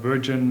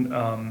virgin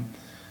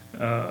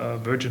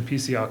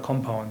PCR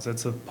compounds.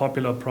 That's a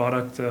popular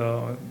product.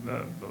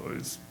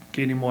 It's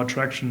gaining more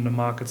traction in the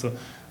market. So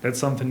that's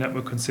something that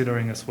we're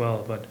considering as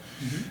well. But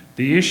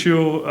the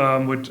issue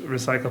with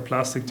recycled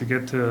plastic, to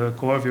get to the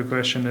core of your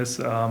question,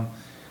 is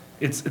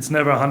it's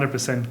never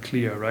 100%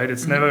 clear, right?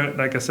 It's never,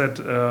 like I said,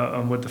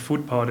 with the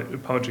food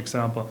pouch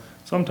example,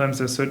 sometimes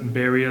there's certain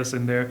barriers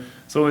in there.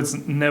 So it's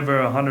never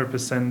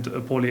 100%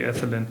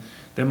 polyethylene.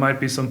 There might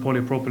be some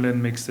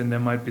polypropylene mixed in, there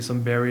might be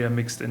some barrier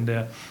mixed in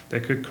there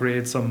that could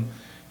create some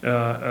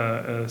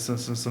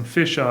some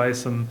fisheye,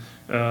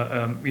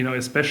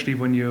 especially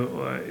when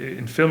you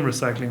in film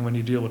recycling when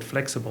you deal with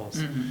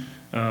flexibles,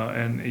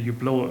 and you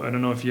blow. I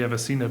don't know if you ever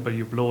seen it, but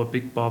you blow a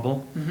big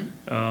bubble,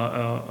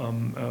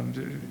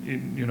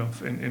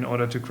 in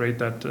order to create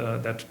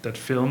that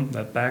film,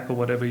 that back or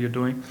whatever you're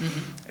doing,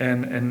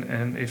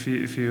 and if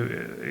you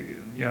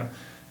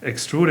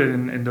extrude it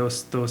in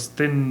those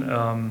thin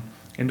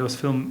in those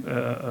thin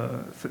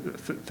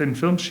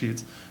film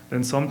sheets,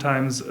 then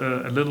sometimes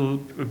a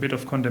bit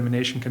of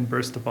contamination can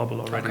burst the bubble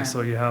already. Okay.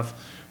 So you have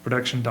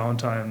production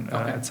downtime,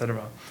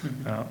 etc.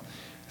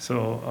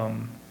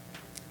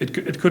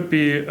 It could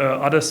be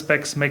other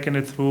specs making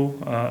it through,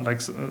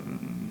 like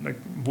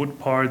wood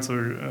parts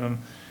or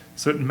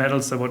certain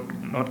metals that were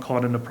not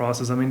caught in the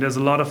process. I mean, there's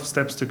a lot of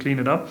steps to clean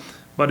it up,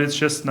 but it's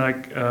just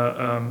like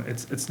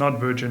it's not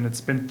virgin.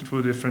 It's been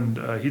through different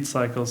heat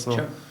cycles, so.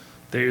 Sure.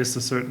 There is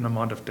a certain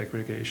amount of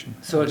degradation.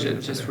 So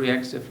it just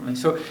reacts differently.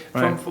 So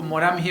from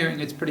what I'm hearing,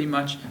 it's pretty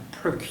much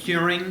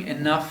procuring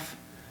enough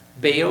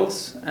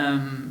bales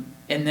and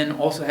then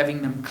also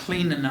having them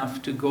clean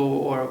enough to go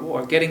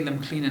or getting them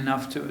clean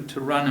enough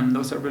to run them.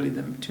 Those are really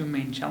the two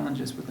main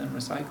challenges within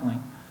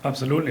recycling.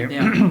 Absolutely.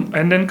 Yeah.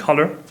 And then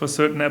color for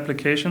certain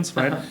applications,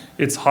 right?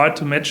 It's hard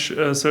to match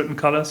certain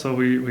color, so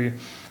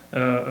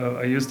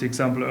I used the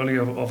example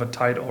earlier of a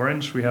tight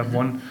orange. We have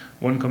one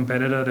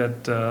competitor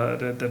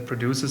that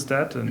produces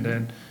that, and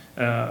then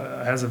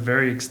has a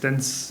very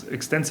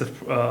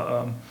extensive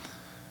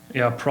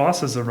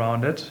process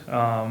around it.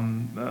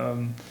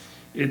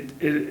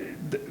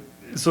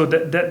 So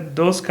that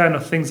those kind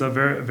of things are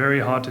very very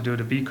hard to do,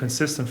 to be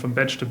consistent from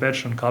batch to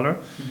batch on color.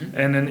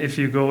 And then if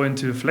you go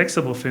into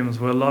flexible films,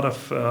 where a lot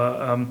of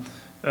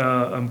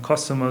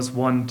customers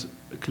want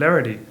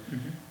clarity.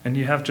 And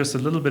you have just a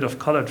little bit of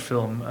colored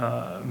film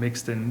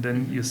mixed in,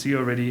 then you see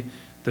already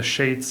the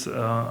shades,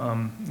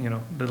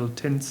 little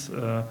tints,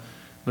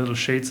 little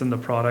shades in the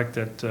product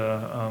that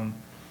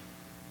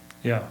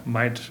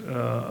might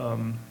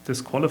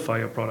disqualify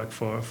your product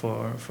for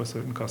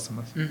certain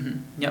customers.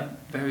 Yeah,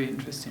 very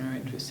interesting, very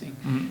interesting.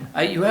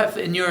 You have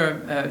in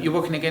you're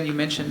working again, you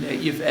mentioned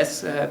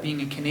EFS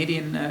being a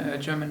Canadian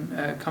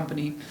German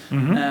company,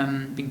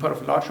 being part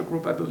of a larger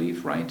group, I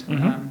believe, right?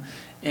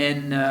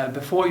 And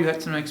before you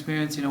had some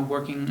experience,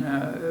 working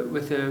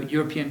with a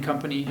European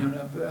company,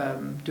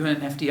 doing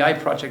an FDI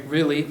project,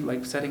 really,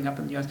 like setting up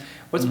in the US.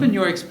 What's been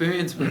your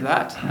experience with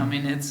that? I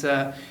mean, it's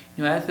as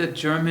a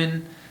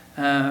German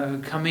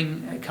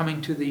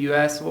coming to the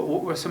US,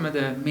 what were some of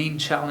the main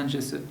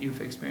challenges that you've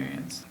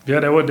experienced?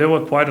 Yeah, there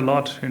were quite a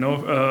lot.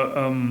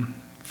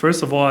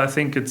 First of all, I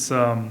think it's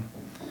I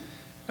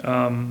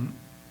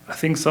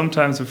think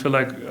sometimes we feel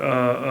like.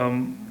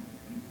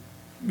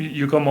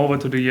 You come over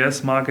to the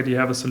US market, you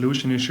have a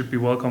solution, you should be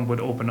welcomed with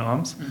open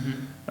arms.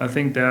 I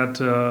think that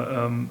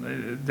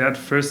that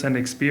first-hand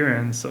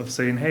experience of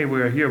saying, hey,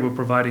 we're here, we're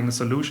providing a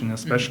solution,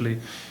 especially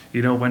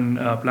when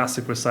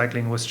plastic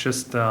recycling was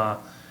just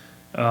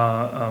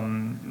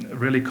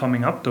really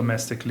coming up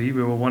domestically.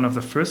 We were one of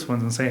the first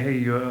ones and say, hey,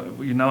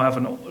 you now have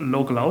a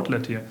local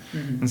outlet here.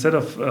 Instead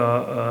of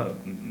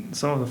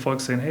some of the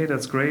folks saying, hey,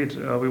 that's great,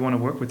 we want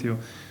to work with you.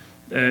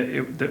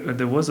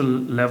 There was a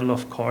level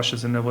of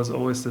cautious, and there was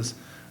always this,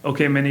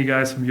 okay, many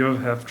guys from Europe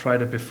have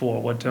tried it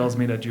before. What tells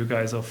me that you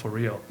guys are for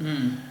real?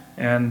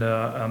 And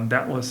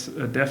that was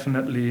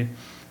definitely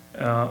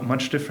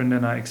much different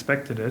than I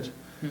expected it.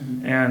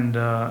 And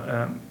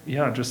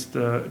just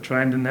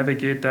trying to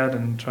navigate that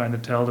and trying to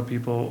tell the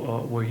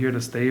people we're here to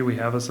stay, we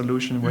have a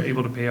solution, we're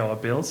able to pay our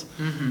bills.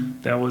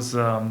 That was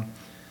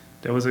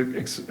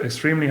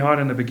extremely hard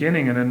in the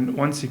beginning, and then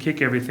once you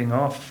kick everything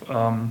off,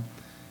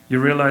 you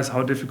realize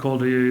how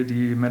difficult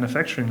the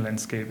manufacturing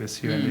landscape is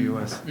here in the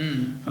US.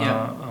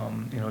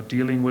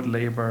 Dealing with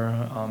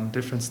labor,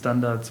 different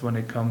standards when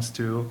it comes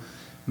to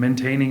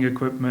maintaining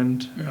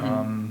equipment.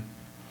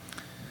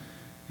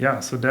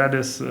 So that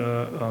is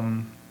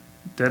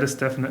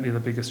definitely the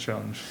biggest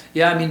challenge.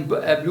 Yeah, I mean,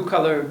 blue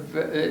collar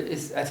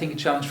is, I think, a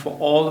challenge for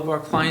all of our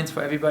clients,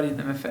 for everybody in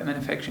the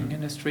manufacturing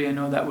industry. I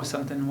know that was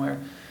something where,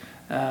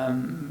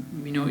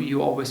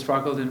 you always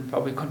struggled and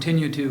probably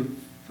continue to.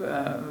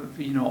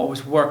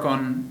 Always work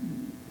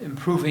on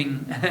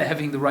improving,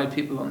 having the right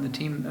people on the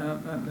team,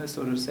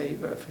 so to say.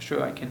 For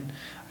sure, I can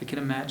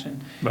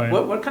imagine. Right.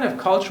 What kind of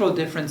cultural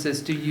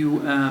differences do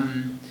you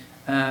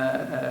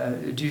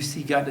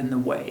see got in the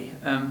way?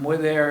 Were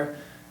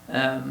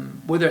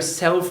there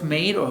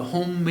self-made or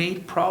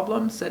homemade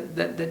problems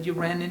that you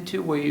ran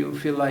into, where you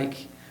feel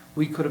like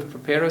we could have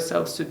prepared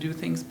ourselves to do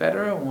things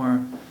better,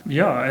 or?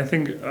 Yeah, I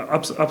think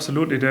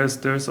absolutely.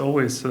 There's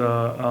always.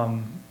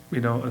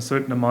 A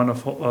certain amount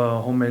of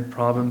homemade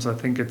problems. I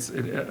think it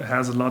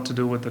has a lot to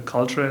do with the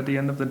culture at the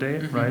end of the day,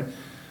 right?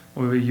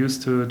 Where we're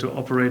used to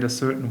operate a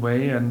certain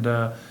way, and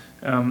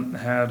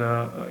had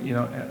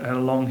a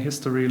long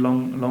history,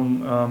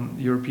 long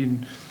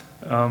European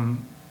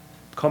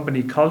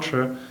company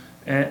culture,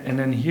 and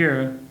then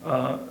here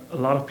a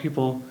lot of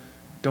people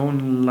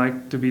don't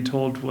like to be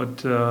told what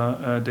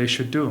they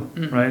should do,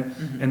 right?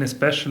 And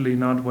especially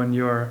not when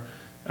you're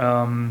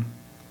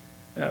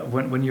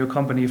when you're a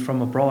company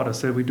from abroad, I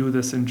said we do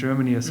this in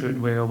Germany a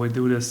certain way, or we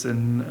do this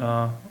in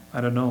I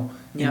don't know,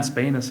 in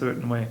Spain a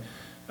certain way.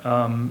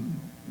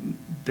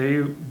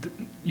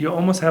 You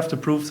almost have to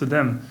prove to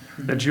them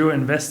that you're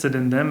invested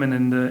in them and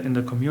in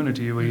the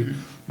community.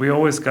 We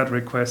always got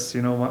requests,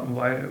 you know,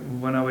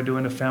 when are we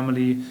doing a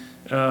family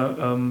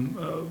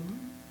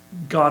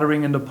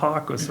gathering in the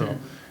park or so.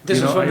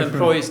 This is from the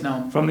employees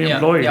now. From the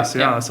employees,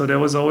 yeah. So there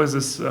was always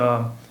this,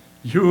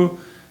 you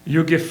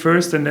give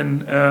first and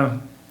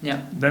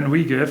then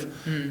we give.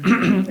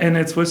 And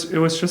it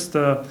was just,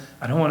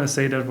 I don't want to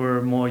say that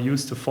we're more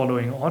used to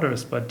following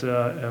orders, but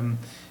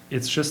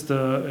it's just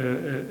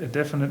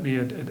definitely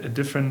a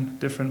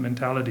different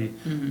mentality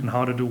on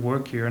how to do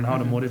work here and how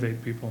to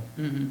motivate people.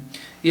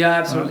 Yeah,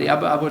 absolutely.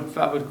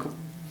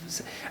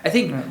 I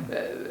think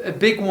a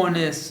big one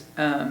is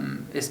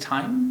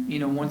time. You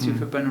know, once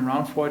you've been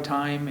around for a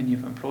time and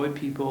you've employed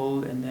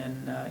people, and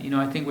then you know,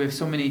 I think we have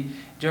so many. In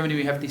Germany,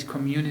 we have these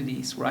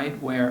communities, right,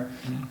 where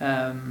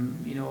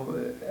you know,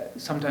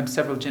 sometimes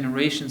several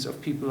generations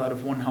of people out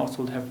of one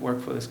household have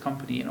worked for this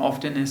company, and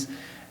often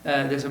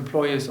there's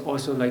employers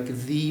also like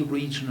the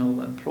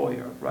regional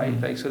employer, right?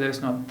 Like, so there's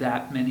not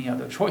that many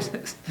other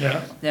choices.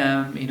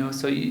 You know,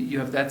 so you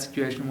have that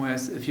situation.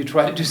 Whereas if you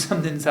try to do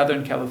something in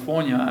Southern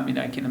California, I mean,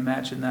 I can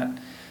imagine that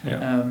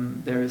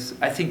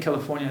I think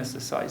California is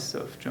the size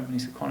of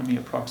Germany's economy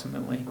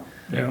approximately.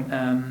 There's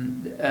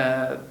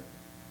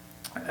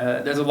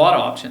a lot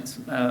of options,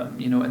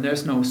 you know, and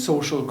there's no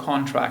social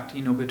contract,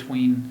 you know,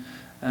 between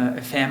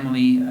a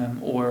family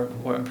or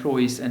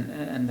employees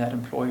and that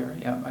employer.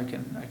 I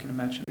can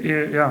imagine.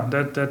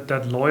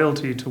 That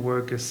loyalty to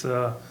work is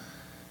or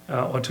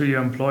to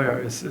your employer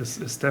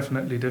is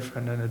definitely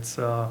different, and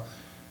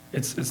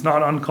it's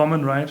not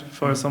uncommon, right,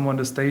 for someone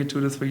to stay 2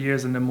 to 3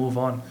 years and then move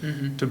on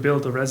to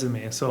build a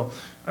resume. So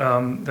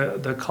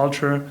the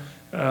culture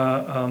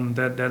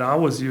that I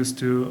was used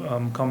to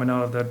coming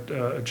out of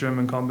that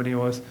German company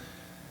was,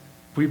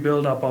 we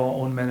build up our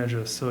own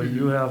managers. So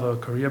you have a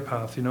career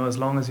path, you know, as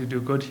long as you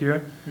do good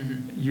here,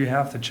 you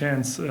have the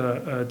chance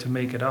to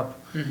make it up.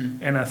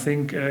 And I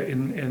think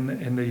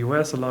in the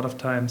US, a lot of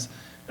times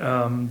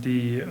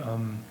the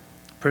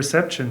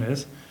perception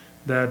is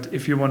that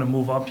if you want to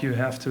move up, you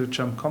have to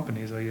jump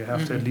companies, or you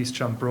have to at least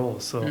jump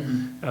roles. So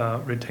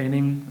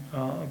retaining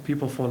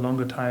people for a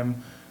longer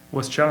time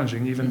was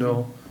challenging, even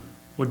though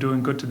we're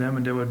doing good to them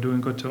and they were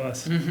doing good to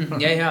us.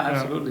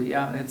 Absolutely.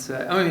 Yeah, it's.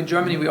 I mean, in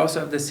Germany we also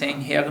have the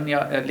saying,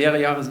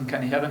 Lehrjahre sind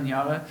keine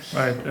Herrenjahre,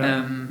 right?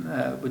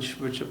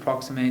 Which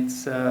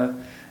approximates,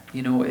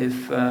 you know,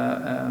 if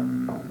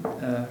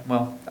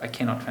well, I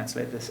cannot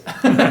translate this.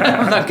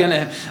 I'm not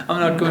gonna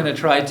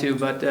try to,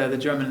 but the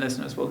German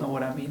listeners will know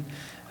what I mean.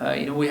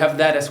 You know, we have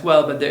that as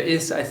well, but there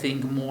is, I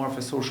think, more of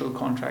a social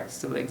contract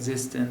still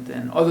existent,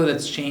 and although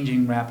that's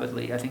changing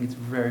rapidly, I think it's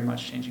very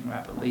much changing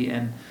rapidly.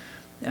 And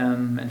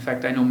in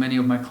fact, I know many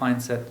of my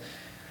clients that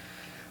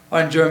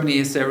are in Germany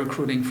is they're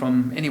recruiting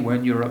from anywhere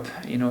in Europe.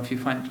 You know, if you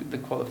find the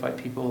qualified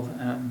people,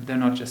 they're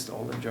not just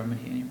all in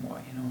Germany anymore.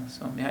 You know,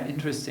 so yeah,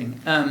 interesting.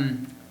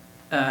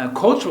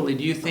 Culturally,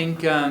 do you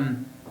think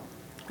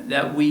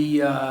that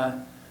we're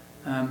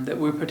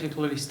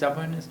particularly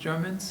stubborn as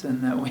Germans,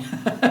 and that we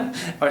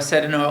are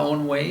set in our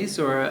own ways,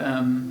 or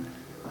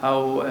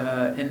how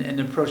in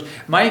approach?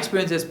 My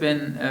experience has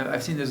been,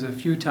 I've seen this a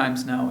few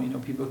times now. You know,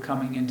 people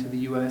coming into the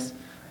U.S.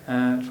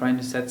 Trying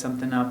to set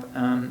something up,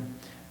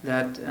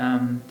 that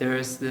there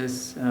is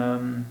this.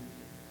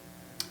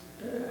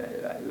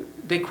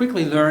 They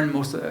quickly learn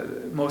most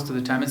of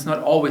the time. It's not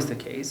always the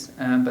case,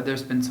 but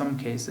there's been some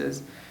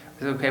cases.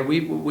 It's okay,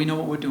 we know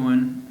what we're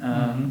doing.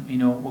 You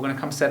know, we're going to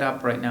come set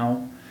up right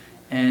now,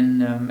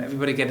 and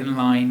everybody get in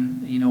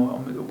line. You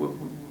know,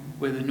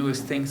 with the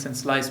newest thing since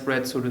sliced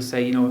bread, so to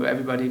say. You know,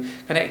 everybody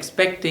kind of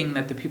expecting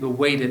that the people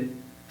waited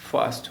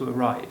for us to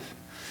arrive.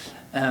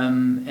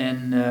 And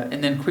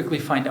then quickly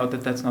find out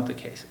that that's not the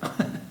case.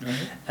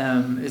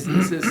 Is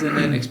this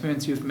an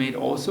experience you've made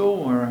also,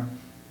 or?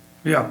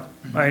 Yeah,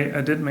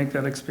 I did make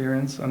that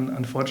experience,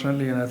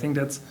 unfortunately, and I think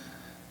that's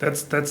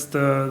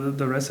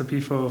the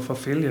recipe for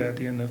failure at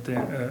the end of the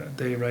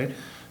day, right?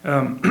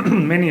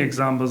 Many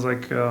examples,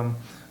 like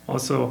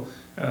also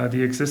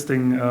the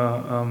existing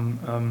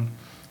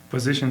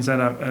positions that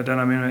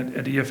I'm in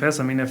at EFS.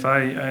 I mean, if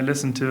I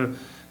listen to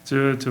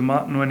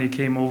Martin when he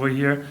came over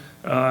here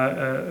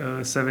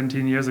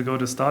 17 years ago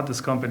to start this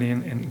company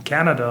in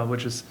Canada,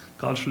 which is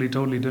culturally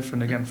totally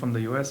different again from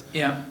the US.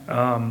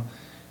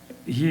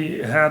 He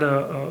had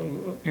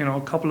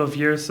a couple of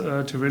years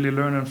to really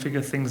learn and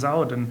figure things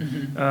out, and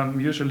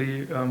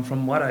usually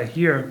from what I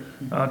hear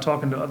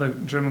talking to other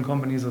German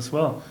companies as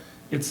well,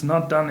 it's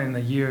not done in a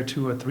year,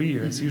 2 or 3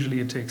 years. Usually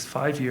it takes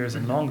 5 years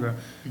and longer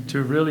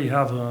to really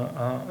have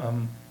a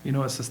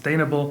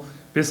sustainable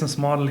business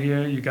model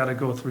here. You got to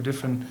go through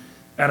different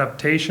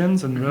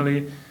adaptations and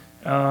really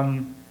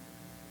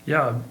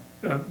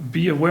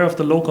be aware of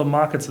the local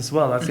markets as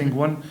well. I think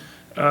one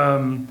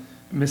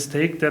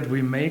mistake that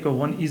we make, or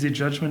one easy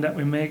judgment that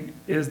we make,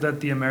 is that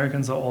the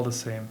Americans are all the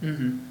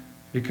same,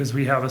 because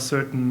we have a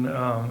certain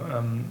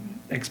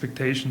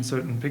expectation,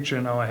 certain picture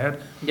in our head.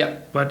 Yeah.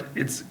 But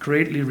it's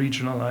greatly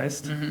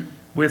regionalized. Mm-hmm.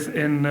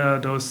 Within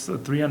those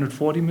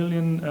 340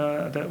 million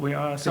that we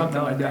are, I think,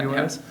 now in the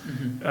US,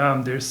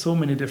 there's so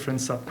many different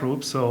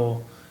subgroups,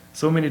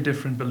 so many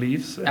different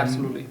beliefs.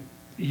 Absolutely.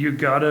 You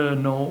gotta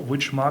know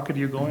which market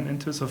you're going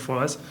into. So for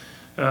us,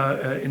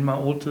 in my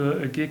old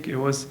gig, it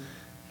was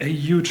a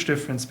huge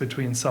difference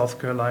between South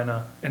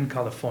Carolina and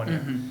California.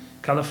 Mm-hmm.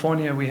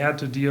 California, we had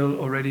to deal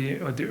already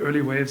with the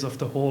early waves of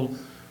the whole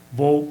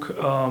woke,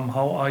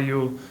 how are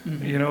you,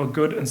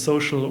 good and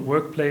social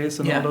workplace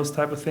and all those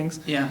type of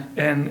things. Yeah.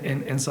 And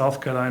in South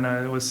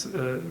Carolina, it was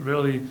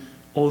really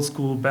old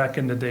school back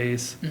in the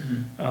days.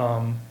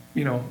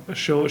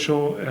 Show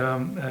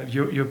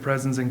your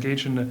presence,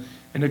 engage in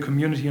the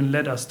community, and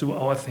let us do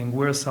our thing.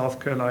 We're South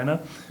Carolina.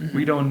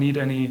 We don't need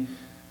any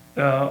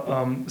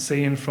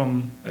saying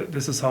from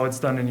this is how it's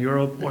done in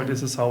Europe or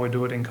this is how we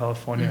do it in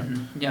California.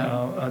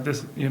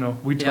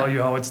 We tell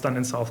you how it's done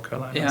in South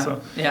Carolina.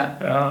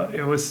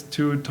 It was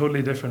two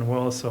totally different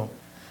worlds. So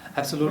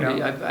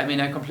absolutely, I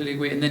mean, I completely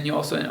agree. And then you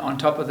also, on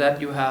top of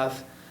that, you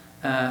have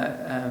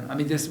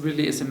this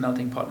really is a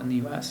melting pot in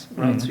the US,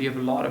 right? So you have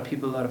a lot of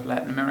people out of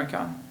Latin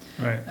America,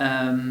 right?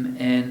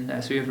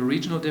 So you have the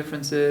regional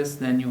differences.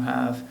 Then you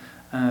have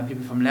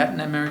people from Latin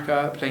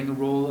America playing a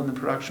role on the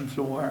production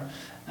floor.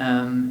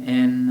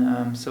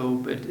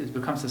 So it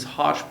becomes this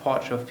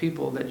hodgepodge of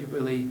people that you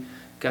really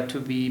got to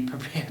be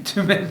prepared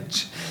to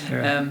manage.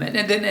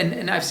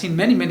 And I've seen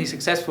many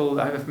successful,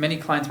 I have many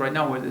clients right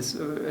now where this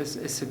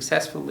is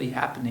successfully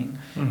happening,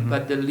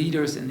 but the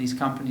leaders in these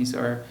companies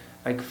are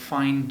like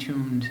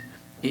fine-tuned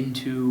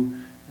into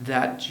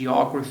that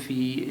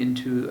geography,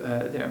 into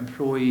their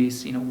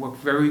employees, work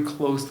very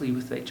closely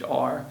with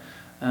HR,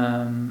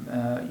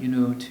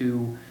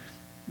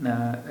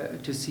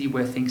 to see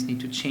where things need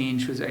to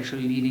change, who's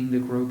actually leading the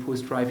group,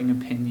 who's driving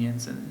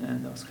opinions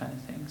and those kind of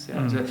things.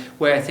 So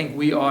where I think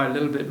we are a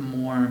little bit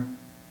more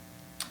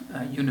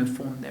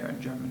uniform there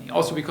in Germany.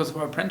 Also because of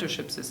our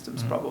apprenticeship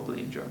systems probably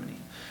in Germany.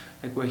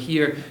 Like we're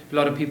here, a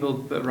lot of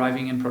people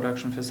arriving in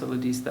production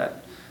facilities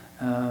that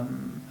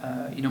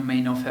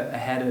may not have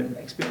had an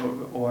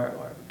experience or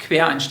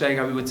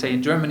Quereinsteiger, we would say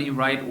in Germany,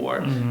 right?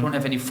 Or don't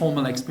have any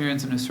formal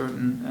experience in a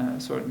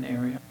certain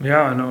area.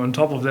 Yeah, and on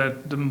top of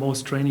that, the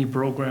most trainee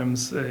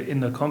programs in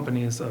the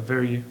companies are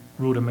very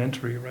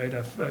rudimentary, right?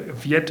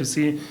 I've yet to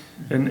see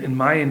in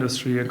my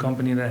industry a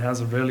company that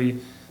has a really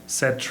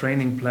set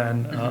training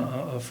plan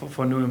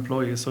for new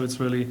employees. So it's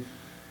really,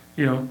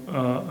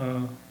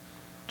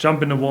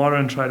 jump in the water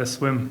and try to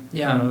swim,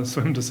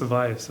 swim to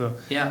survive. So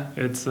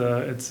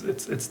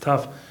it's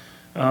tough.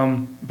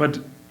 But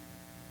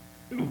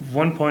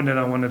one point that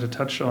I wanted to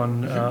touch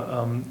on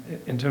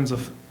in terms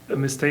of a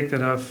mistake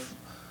that I've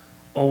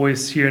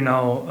always hear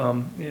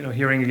now,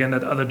 hearing again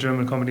that other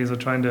German companies are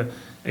trying to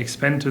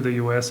expand to the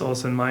US,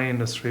 also in my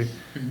industry.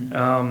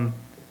 A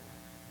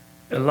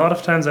lot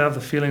of times I have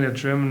the feeling that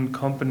German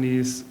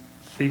companies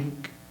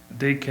think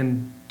they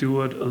can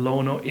do it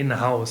alone or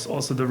in-house.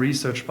 Also the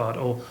research part.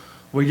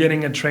 We're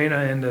getting a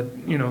trainer in that,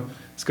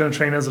 is going to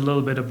train us a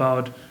little bit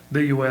about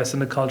the US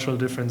and the cultural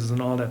differences and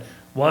all that.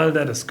 While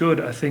that is good,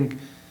 I think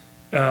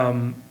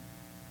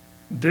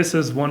this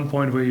is one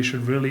point where you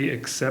should really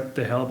accept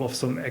the help of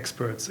some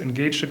experts,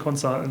 engage the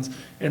consultants,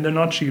 and they're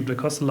not cheap. They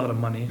cost a lot of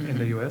money in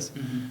the US.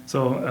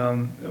 So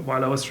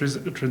while I was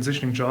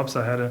transitioning jobs,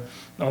 I had an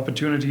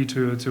opportunity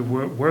to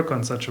work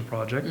on such a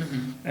project.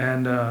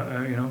 And,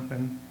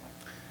 then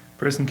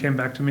person came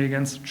back to me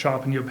again,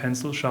 sharpen your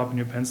pencil,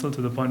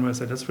 to the point where I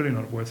said, that's really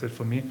not worth it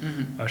for me.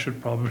 I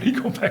should probably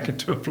go back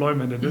into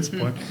employment at this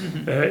point.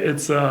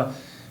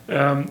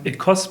 It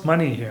costs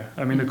money here.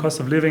 I mean, the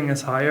cost of living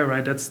is higher,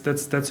 right? That's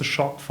a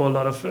shock for a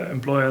lot of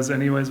employers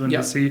anyways when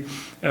they see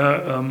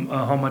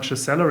how much the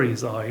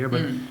salaries are here.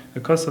 But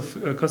the cost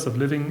of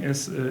living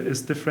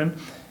is different.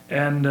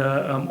 And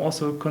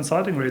also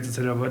consulting rates,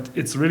 etc. But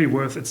it's really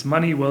it's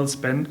money well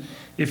spent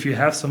if you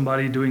have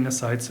somebody doing a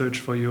site search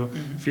for you,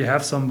 if you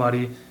have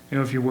somebody,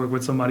 if you work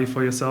with somebody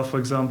for yourself, for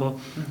example,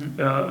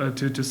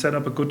 to set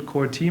up a good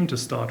core team to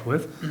start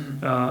with.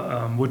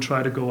 Would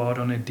try to go out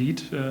on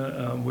Indeed,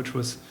 which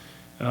was,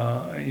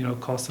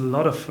 cost a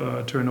lot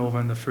of turnover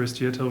in the first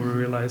year till we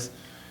realized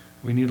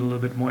we need a little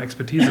bit more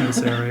expertise in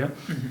this area.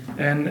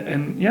 And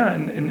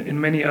in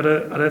many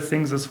other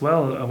things as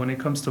well. When it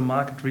comes to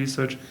market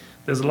research,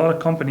 there's a lot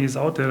of companies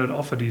out there that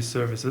offer these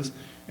services,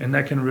 and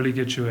that can really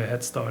get you a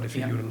head start if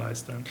you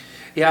utilize them.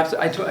 Yeah,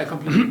 I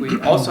completely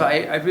agree. Also,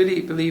 I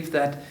really believe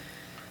that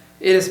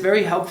it is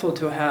very helpful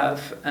to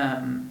have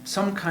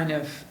some kind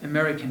of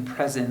American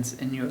presence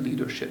in your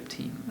leadership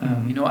team.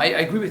 I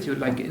agree with you,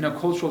 like,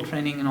 cultural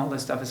training and all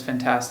this stuff is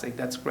fantastic.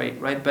 That's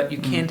great, right? But you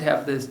can't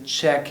have this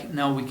check,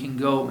 now we can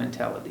go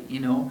mentality,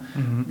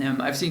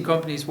 I've seen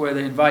companies where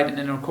they invite an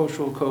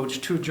intercultural coach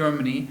to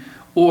Germany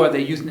or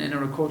they use an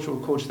agricultural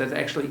coach that's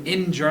actually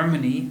in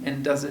Germany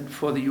and does it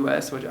for the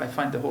US, which I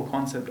find the whole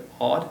concept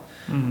odd.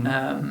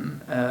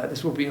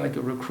 This will be like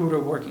a recruiter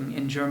working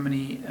in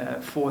Germany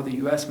for the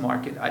US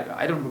market.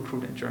 I don't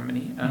recruit in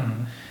Germany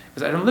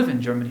because I don't live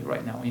in Germany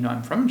right now. You know,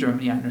 I'm from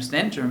Germany, I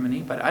understand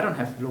Germany, but I don't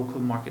have local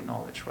market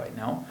knowledge right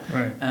now.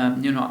 Right.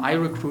 You know, I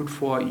recruit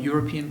for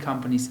European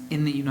companies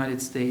in the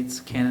United States,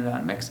 Canada,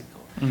 and Mexico.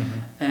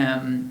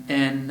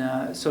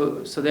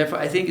 So therefore,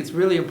 I think it's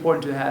really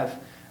important to have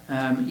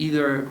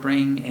either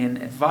bring an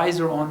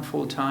advisor on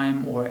full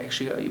time, or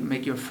actually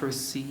make your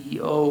first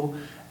CEO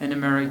an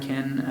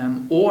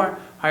American, or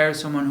hire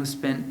someone who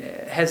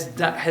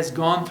has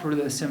gone through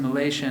the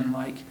assimilation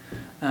like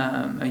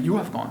you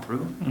have gone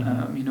through.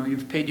 You know,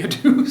 you've paid your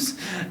dues.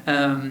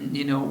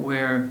 You know,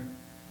 where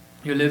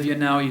you live here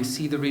now, you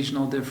see the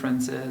regional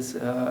differences.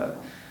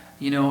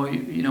 You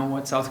know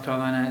what South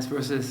Carolina is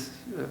versus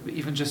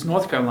even just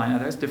North Carolina.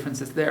 There's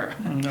differences there.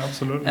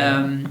 Absolutely.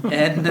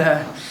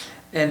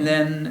 And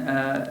then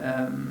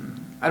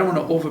I don't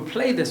want to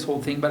overplay this whole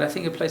thing, but I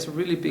think it plays a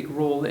really big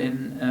role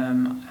in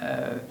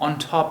on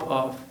top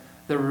of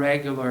the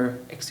regular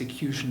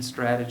execution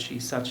strategy,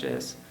 such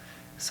as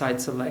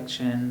site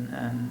selection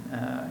and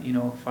you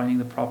know, finding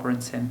the proper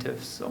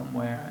incentives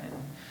somewhere, and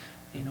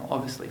you know,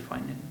 obviously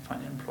finding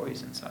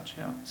employees and such.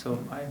 Yeah. So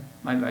I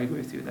agree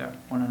with you there,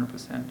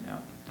 100%. Yeah.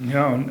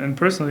 Yeah, and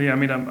personally, I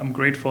mean, I'm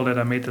grateful that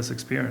I made this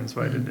experience.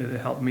 Right,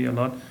 it helped me a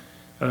lot,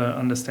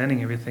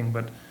 understanding everything.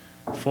 But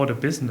for the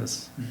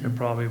business, it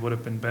probably would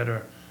have been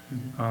better,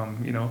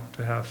 you know,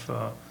 to have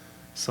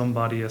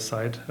somebody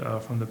aside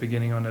from the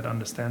beginning on that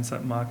understands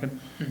that market.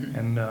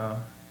 And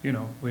you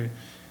know,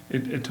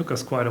 it took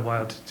us quite a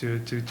while to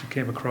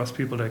came across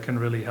people that can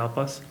really help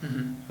us.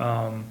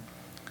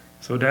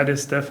 So that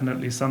is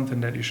definitely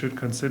something that you should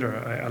consider.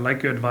 I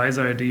like your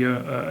advisor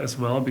idea as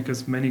well,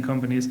 because many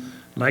companies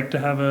like to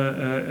have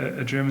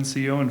a German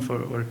CEO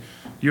or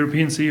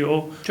European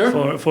CEO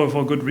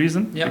for good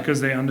reason,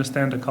 because they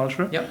understand the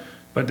culture.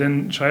 But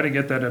then try to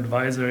get that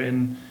advisor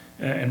in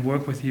and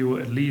work with you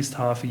at least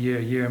half a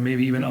year,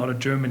 maybe even out of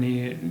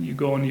Germany. You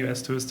go on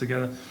US tours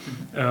together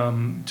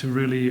to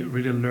really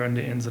learn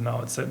the ins and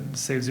outs. That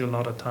saves you a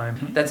lot of time.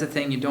 That's the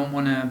thing. You don't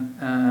want to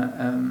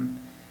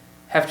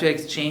have to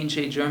exchange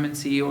a German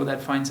CEO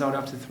that finds out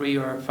after 3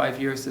 or 5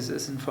 years this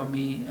isn't for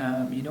me.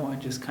 You know, and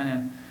just kind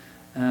of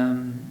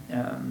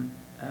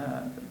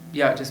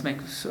just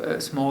make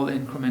small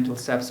incremental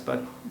steps,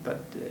 but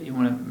you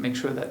want to make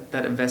sure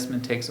that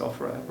investment takes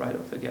off right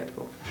off the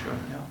get-go, for sure.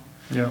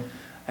 Yeah.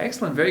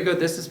 Excellent, very good.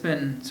 This has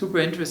been super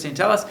interesting.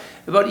 Tell us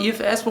about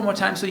EFS one more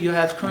time. So you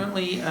have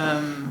currently,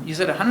 you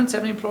said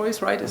 170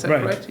 employees, right? Is that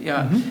correct?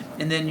 Yeah.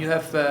 And then you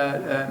have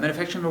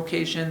manufacturing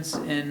locations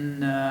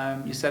in,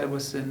 you said it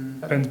was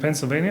in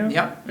Pennsylvania.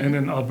 Yeah. And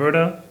in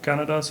Alberta,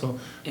 Canada. So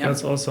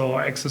that's also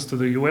our access to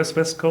the US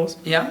West Coast.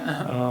 Yeah.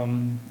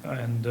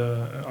 And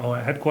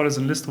our headquarters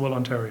in Listowel,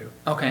 Ontario.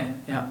 Okay.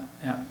 Yeah.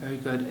 Very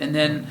good. And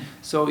then,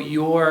 so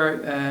your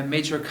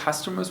major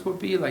customers would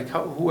be like,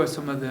 who are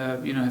some of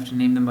the, you don't have to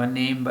name them by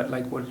name, but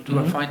like, what do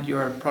I find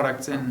your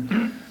products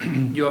in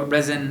your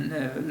resin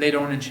later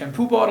on in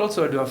shampoo bottles,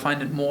 or do I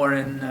find it more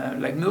in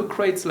like milk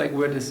crates? Like,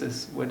 where does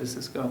this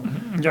go?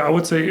 Yeah, I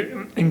would say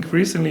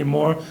increasingly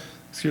more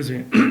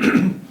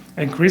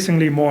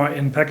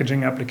in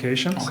packaging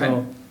applications. Okay.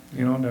 So,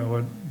 you know, there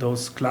were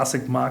those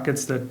classic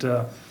markets that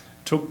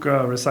took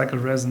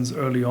recycled resins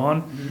early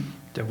on.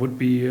 There would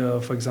be,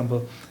 for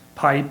example,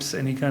 pipes,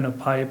 any kind of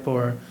pipe,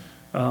 or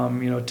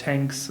you know,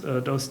 tanks,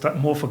 those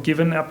more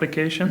forgiven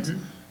applications.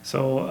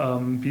 So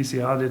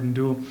PCR didn't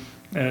do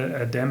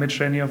damage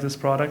to any of these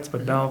products,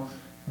 but now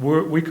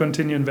we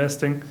continue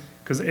investing,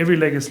 because every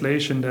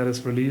legislation that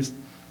is released,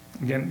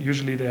 again,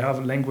 usually they have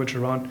a language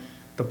around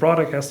the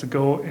product has to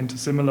go into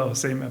similar or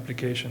same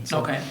applications.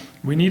 So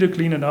we need to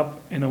clean it up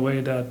in a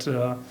way that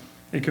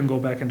it can go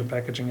back into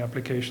packaging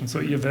applications. So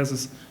EFS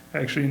is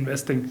actually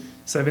investing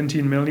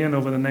 17 million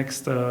over the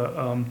next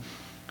 2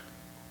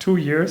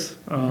 years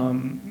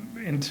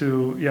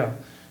into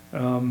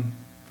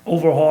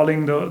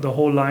overhauling the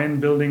whole line,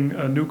 building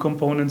new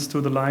components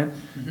to the line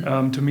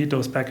to meet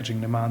those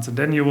packaging demands. And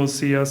then you will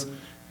see us.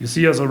 You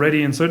see us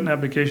already in certain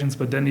applications,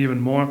 but then even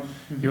more,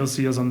 you'll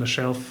see us on the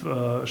shelves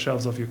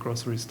of your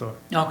grocery store.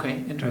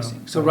 Okay,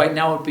 interesting. So right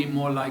now it would be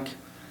more like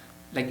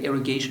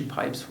irrigation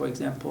pipes, for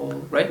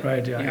example, right?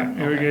 Right, yeah.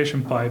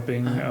 Irrigation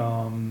piping,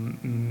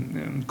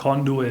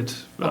 conduit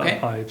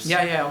pipes.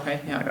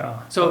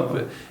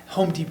 So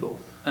Home Depot.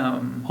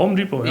 Home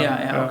Depot,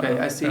 okay,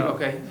 I see,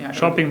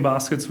 Shopping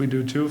baskets we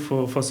do too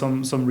for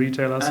some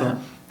retailers. So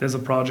there's a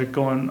project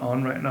going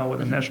on right now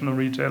with a national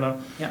retailer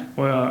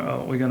where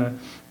we're going to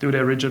do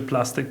their rigid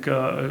plastic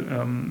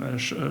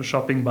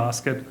shopping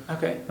basket.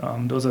 Okay.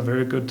 Those are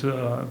very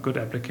good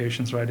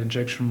applications, right?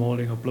 Injection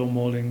molding or blow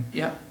molding.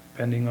 Yeah.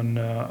 Depending on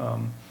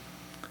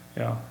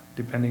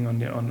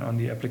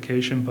the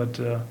application, but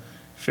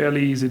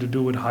fairly easy to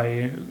do with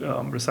high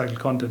recycled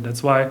content.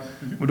 That's why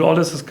with all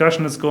this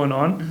discussion that's going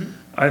on,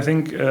 I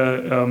think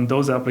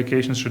those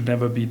applications should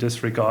never be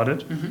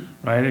disregarded,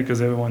 right? Because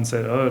everyone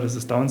said, oh, this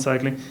is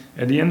downcycling.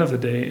 At the end of the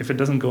day, if it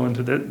doesn't go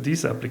into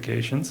these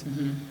applications,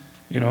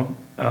 you know...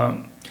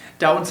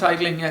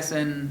 downcycling as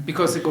in,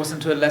 because it goes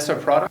into a lesser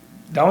product?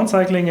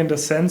 Downcycling in the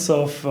sense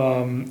of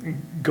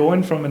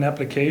going from an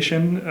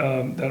application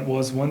that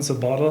was once a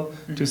bottle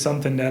to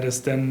something that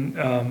is then,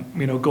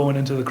 going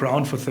into the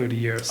ground for 30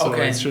 years. So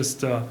it's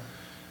just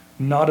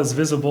not as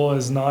visible,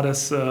 is not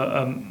as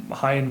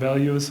high in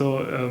value.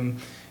 So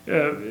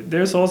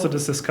there's also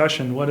this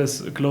discussion, what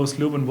is closed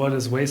loop and what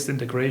is waste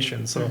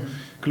integration. So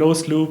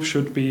closed loop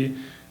should be,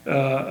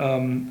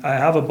 I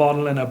have a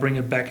bottle and I bring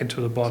it back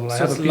into the bottle. So I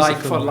have it's a piece like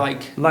of for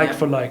like. Like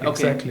for like, Okay.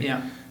 exactly.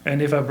 Yeah. And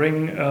if I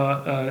bring,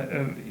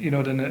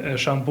 then a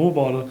shampoo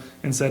bottle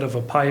instead of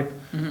a pipe,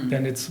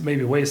 then it's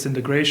maybe waste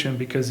integration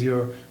because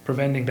you're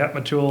preventing that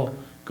material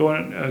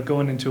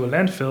going into a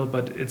landfill,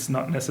 but it's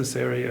not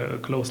necessarily a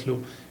closed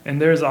loop.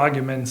 And there's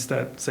arguments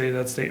that say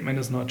that statement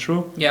is not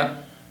true. Yeah.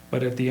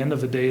 But at the end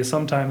of the day,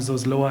 sometimes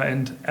those lower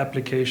end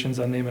applications,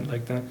 I name it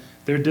like that,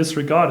 they're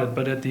disregarded.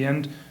 But at the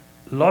end,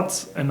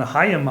 lots and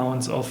high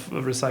amounts of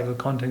recycled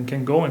content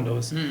can go in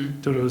those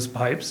to those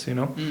pipes,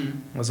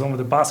 Some of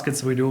the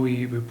baskets we do,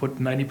 we put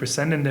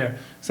 90% in there.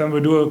 Some we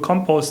do a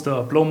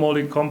composter, blow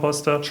molding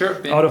composter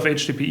out of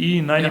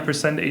HDPE,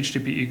 90%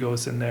 HDPE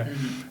goes in there.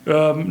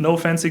 No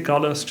fancy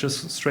colors,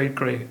 just straight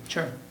gray.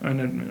 Sure. And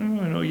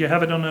then, you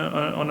have it on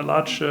a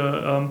large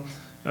a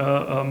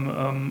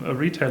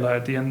retailer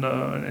at the end,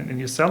 and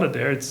you sell it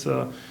there. It's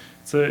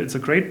a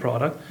great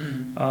product.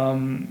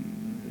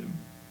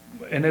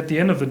 And at the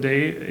end of the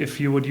day, if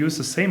you would use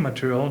the same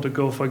material to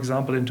go, for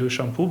example, into a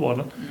shampoo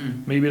bottle,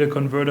 maybe the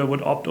converter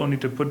would opt only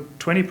to put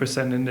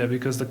 20% in there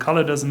because the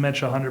color doesn't match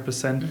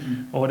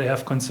 100%, or they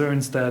have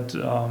concerns that,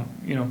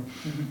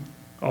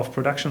 of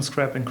production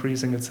scrap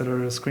increasing, etc.,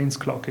 the screen's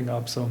clocking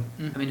up. So,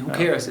 I mean, who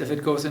cares if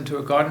it goes into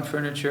a garden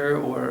furniture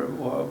or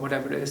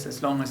whatever it is,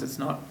 as long as it's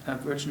not a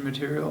virgin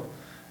material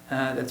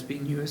that's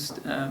being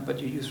used, but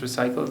you use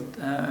recycled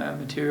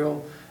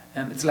material,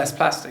 it's less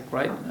plastic,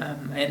 right?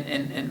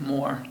 And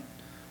more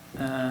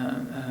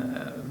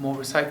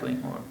recycling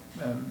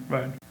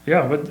right.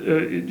 Yeah, but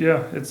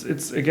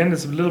it's again,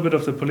 it's a little bit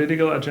of the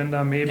political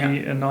agenda,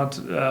 maybe, and not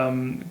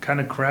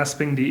kind of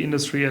grasping the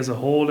industry as a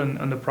whole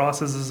and the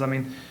processes. I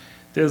mean,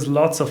 there's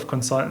lots of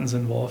consultants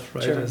involved,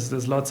 right? Sure.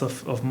 There's lots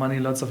of money,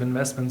 lots of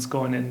investments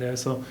going in there,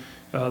 so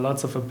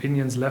lots of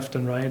opinions left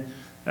and right.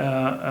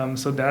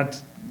 So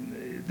that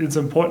it's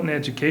an important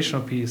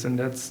educational piece, and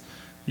that's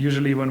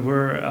usually when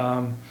we're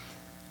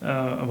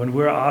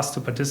asked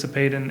to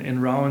participate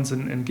in rounds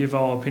and give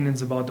our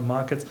opinions about the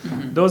markets,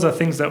 those are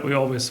things that we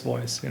always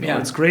voice.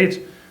 It's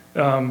great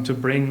to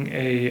bring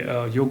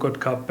a yogurt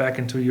cup back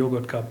into a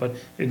yogurt cup, but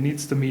it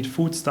needs to meet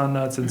food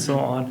standards and so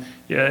on.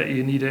 Yeah,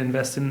 you need to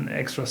invest in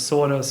extra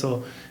soda,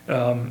 so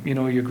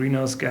your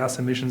greenhouse gas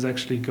emissions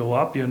actually go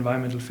up, your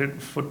environmental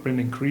footprint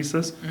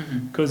increases,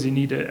 because you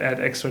need to add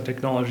extra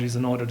technologies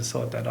in order to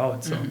sort that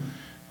out. So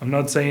I'm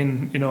not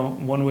saying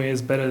one way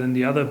is better than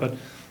the other, but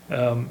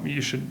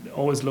you should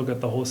always look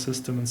at the whole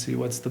system and see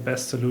what's the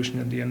best solution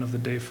at the end of the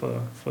day for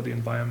the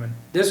environment.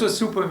 This was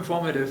super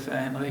informative,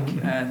 Hendrik.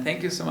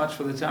 Thank you so much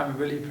for the time. I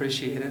really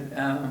appreciate it.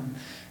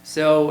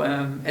 So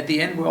at the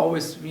end, we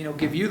always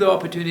give you the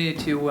opportunity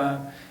to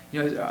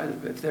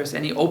if there's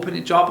any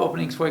job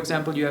openings, for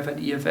example, you have at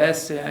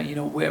EFS.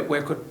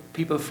 Where could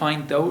people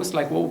find those?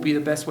 Like, what would be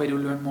the best way to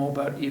learn more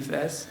about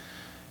EFS?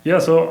 Yeah,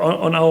 so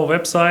on our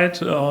website,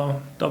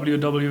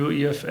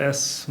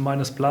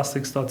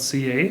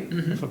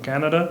 www.efs-plastics.ca for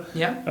Canada,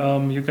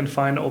 you can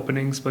find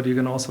openings, but you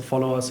can also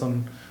follow us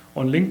on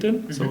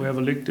LinkedIn. So we have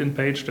a LinkedIn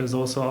page. There's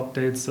also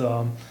updates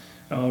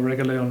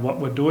regularly on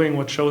what we're doing,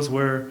 what shows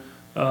we're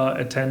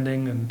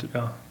attending, and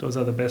those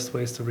are the best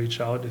ways to reach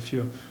out. If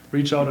you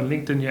reach out on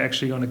LinkedIn, you're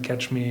actually going to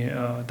catch me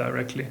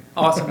directly.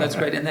 Awesome, that's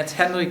great. And that's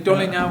Hendrik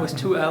Dullinger with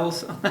 2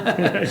 L's.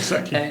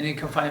 Exactly. And you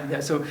can find him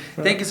there. So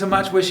thank you so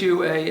much. Wish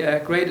you a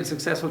great and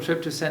successful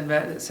trip to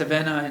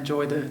Savannah.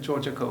 Enjoy the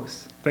Georgia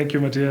coast. Thank you,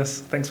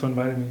 Matthias. Thanks for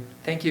inviting me.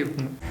 Thank you.